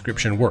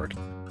transcription work.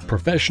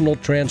 Professional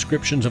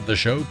transcriptions of the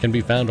show can be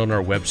found on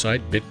our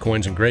website,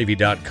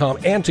 bitcoinsandgravy.com,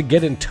 and to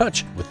get in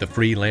touch with the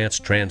freelance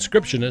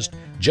transcriptionist,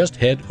 just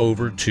head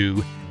over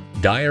to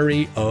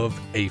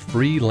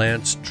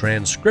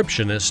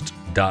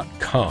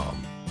diaryofafreelancetranscriptionist.com.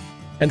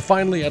 And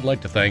finally, I'd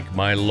like to thank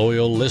my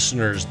loyal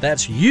listeners.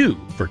 That's you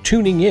for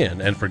tuning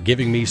in and for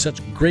giving me such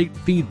great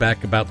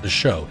feedback about the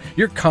show.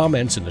 Your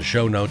comments in the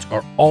show notes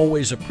are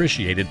always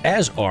appreciated,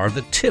 as are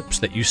the tips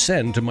that you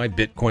send to my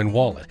Bitcoin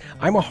wallet.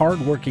 I'm a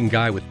hardworking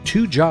guy with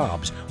 2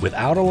 jobs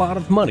without a lot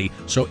of money,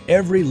 so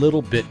every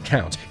little bit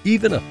counts.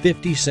 Even a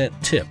 50-cent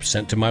tip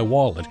sent to my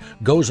wallet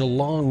goes a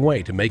long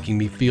way to making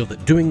me feel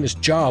that doing this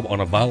job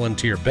on a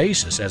volunteer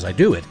basis, as I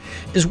do it,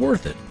 is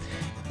worth it.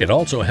 It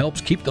also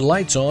helps keep the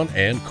lights on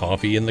and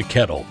coffee in the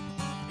kettle.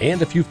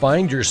 And if you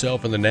find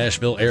yourself in the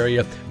Nashville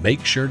area,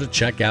 make sure to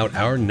check out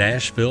our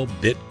Nashville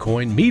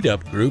Bitcoin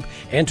Meetup group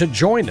and to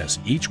join us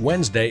each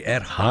Wednesday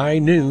at high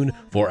noon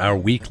for our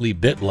weekly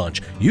Bit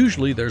Lunch.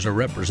 Usually there's a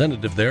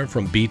representative there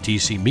from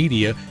BTC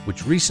Media,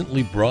 which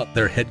recently brought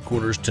their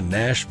headquarters to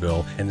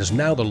Nashville and is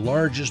now the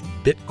largest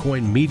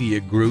Bitcoin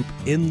media group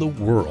in the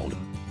world.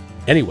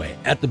 Anyway,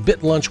 at the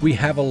Bit Lunch, we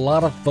have a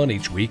lot of fun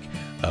each week.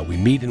 We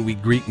meet and we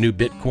greet new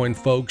Bitcoin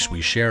folks,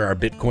 we share our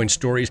Bitcoin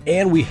stories,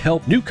 and we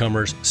help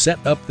newcomers set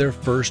up their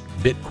first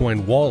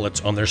Bitcoin wallets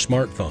on their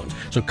smartphones.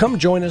 So come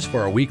join us for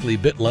our weekly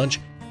Bit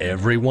Lunch.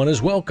 Everyone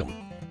is welcome.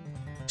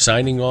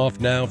 Signing off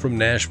now from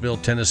Nashville,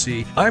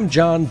 Tennessee, I'm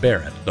John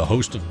Barrett, the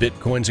host of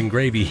Bitcoins and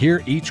Gravy,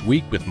 here each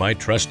week with my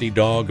trusty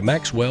dog,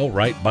 Maxwell,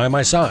 right by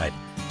my side.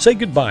 Say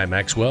goodbye,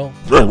 Maxwell.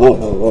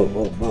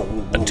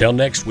 Until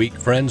next week,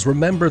 friends,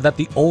 remember that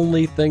the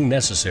only thing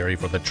necessary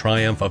for the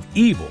triumph of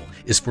evil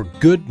is for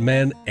good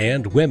men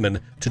and women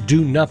to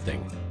do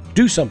nothing.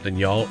 Do something,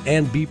 y'all,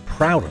 and be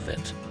proud of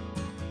it.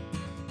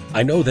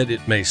 I know that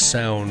it may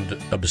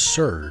sound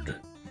absurd,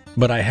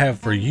 but I have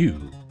for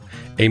you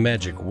a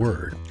magic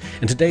word.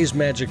 And today's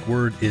magic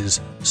word is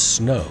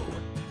snow.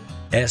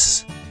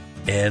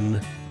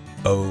 S-N-O-W.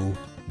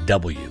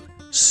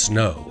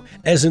 Snow.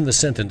 As in the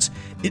sentence,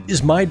 it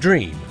is my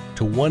dream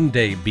to one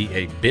day be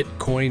a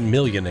Bitcoin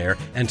millionaire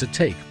and to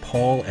take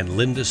Paul and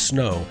Linda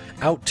Snow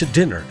out to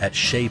dinner at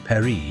Chez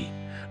Paris.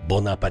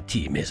 Bon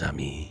appétit, mes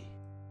amis.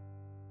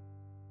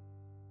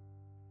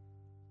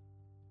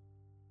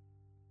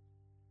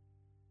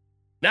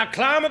 Now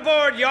climb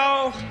aboard,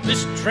 y'all.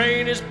 This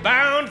train is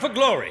bound for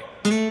glory.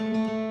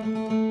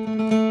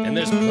 And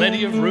there's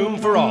plenty of room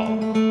for all.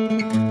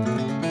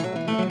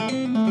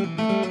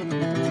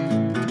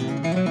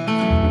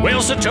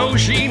 Well,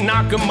 Satoshi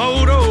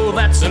Nakamoto,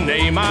 that's a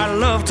name I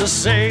love to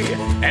say.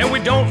 And we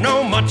don't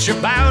know much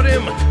about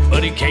him,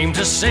 but he came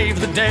to save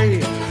the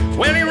day.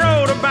 When he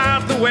wrote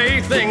about the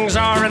way things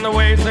are and the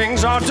way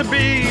things ought to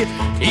be,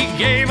 he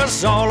gave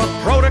us all a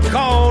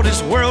protocol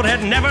this world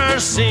had never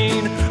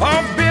seen.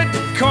 Oh,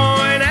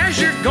 Bitcoin,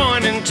 as you're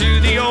going into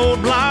the old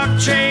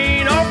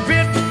blockchain. Oh,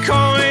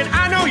 Bitcoin,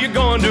 I know you're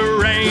going to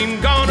rain,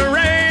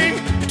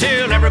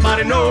 till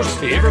everybody knows,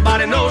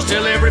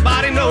 till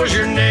everybody knows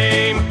your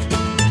name.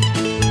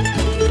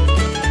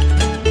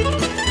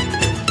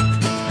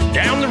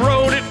 Down the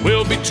road it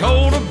will be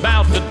told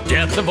about the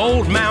death of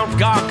old Mount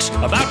Gox,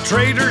 about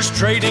traders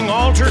trading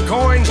altar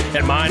coins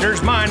and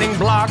miners mining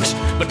blocks.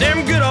 But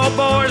them good old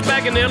boys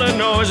back in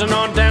Illinois and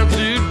on down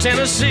through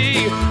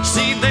Tennessee,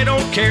 see, they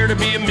don't care to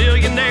be a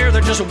millionaire,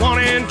 they're just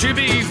wanting to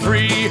be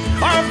free.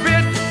 Oh,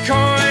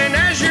 Bitcoin,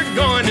 as you're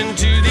going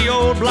into the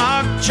old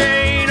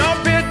blockchain. Oh,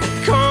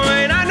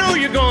 Bitcoin, I know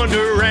you're going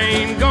to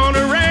rain,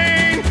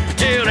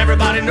 till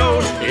everybody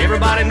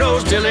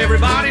knows, till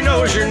everybody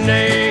knows your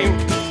name.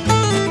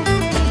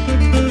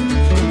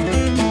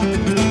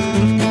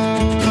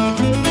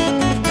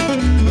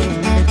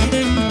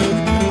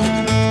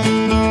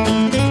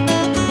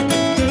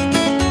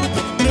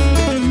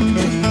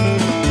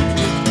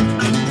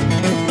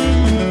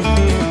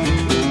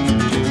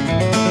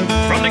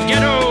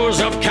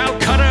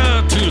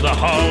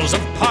 Halls of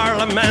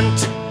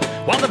Parliament,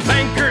 while the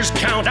bankers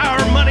count our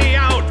money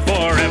out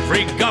for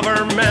every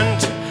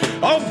government.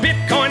 Oh,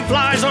 Bitcoin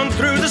flies on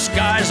through the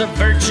skies of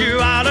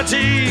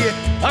virtuality,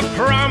 a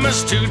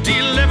promise to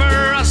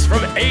deliver us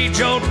from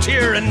age-old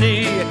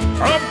tyranny.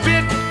 Oh,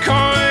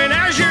 Bitcoin,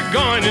 as you're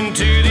going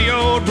into the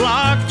old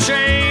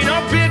blockchain.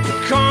 Oh,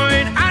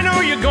 Bitcoin, I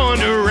know you're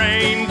going to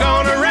rain,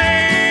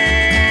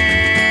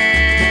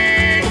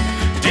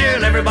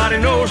 till everybody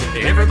knows,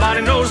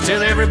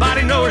 till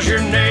everybody knows your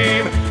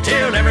name.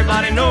 Till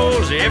everybody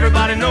knows,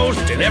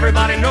 till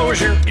everybody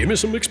knows your... Give me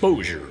some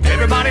exposure.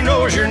 Everybody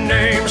knows your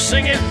name,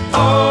 sing it.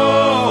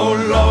 Oh,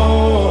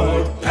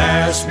 Lord,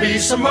 pass me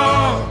some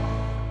more.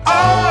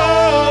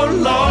 Oh,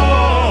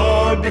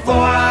 Lord, before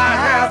I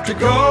have to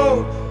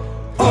go.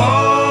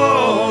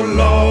 Oh,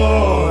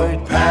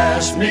 Lord,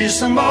 pass me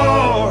some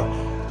more.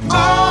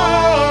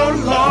 Oh,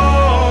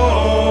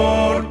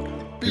 Lord,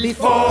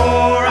 before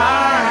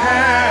I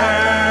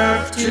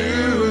have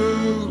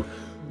to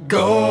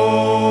go.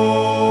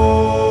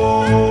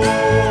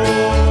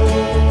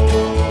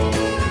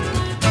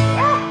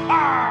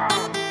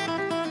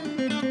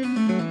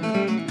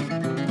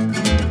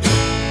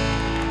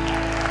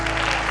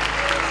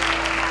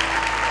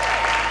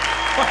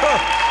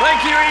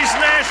 Thank you, East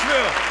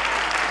Nashville.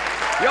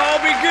 Y'all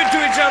be good to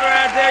each other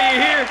out there, you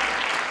hear?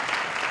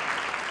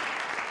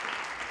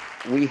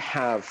 We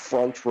have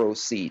front row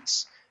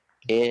seats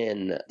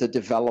in the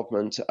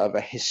development of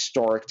a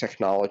historic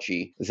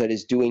technology that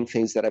is doing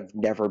things that have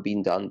never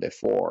been done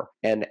before.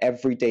 And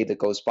every day that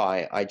goes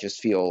by, I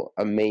just feel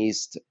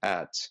amazed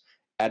at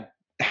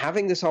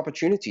having this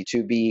opportunity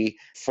to be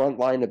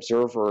frontline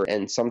observer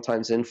and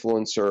sometimes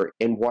influencer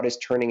in what is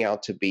turning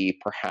out to be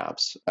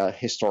perhaps a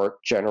historic,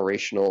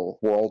 generational,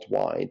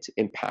 worldwide,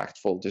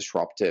 impactful,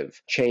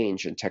 disruptive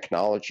change in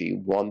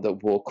technology, one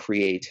that will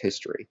create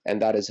history.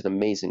 And that is an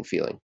amazing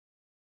feeling.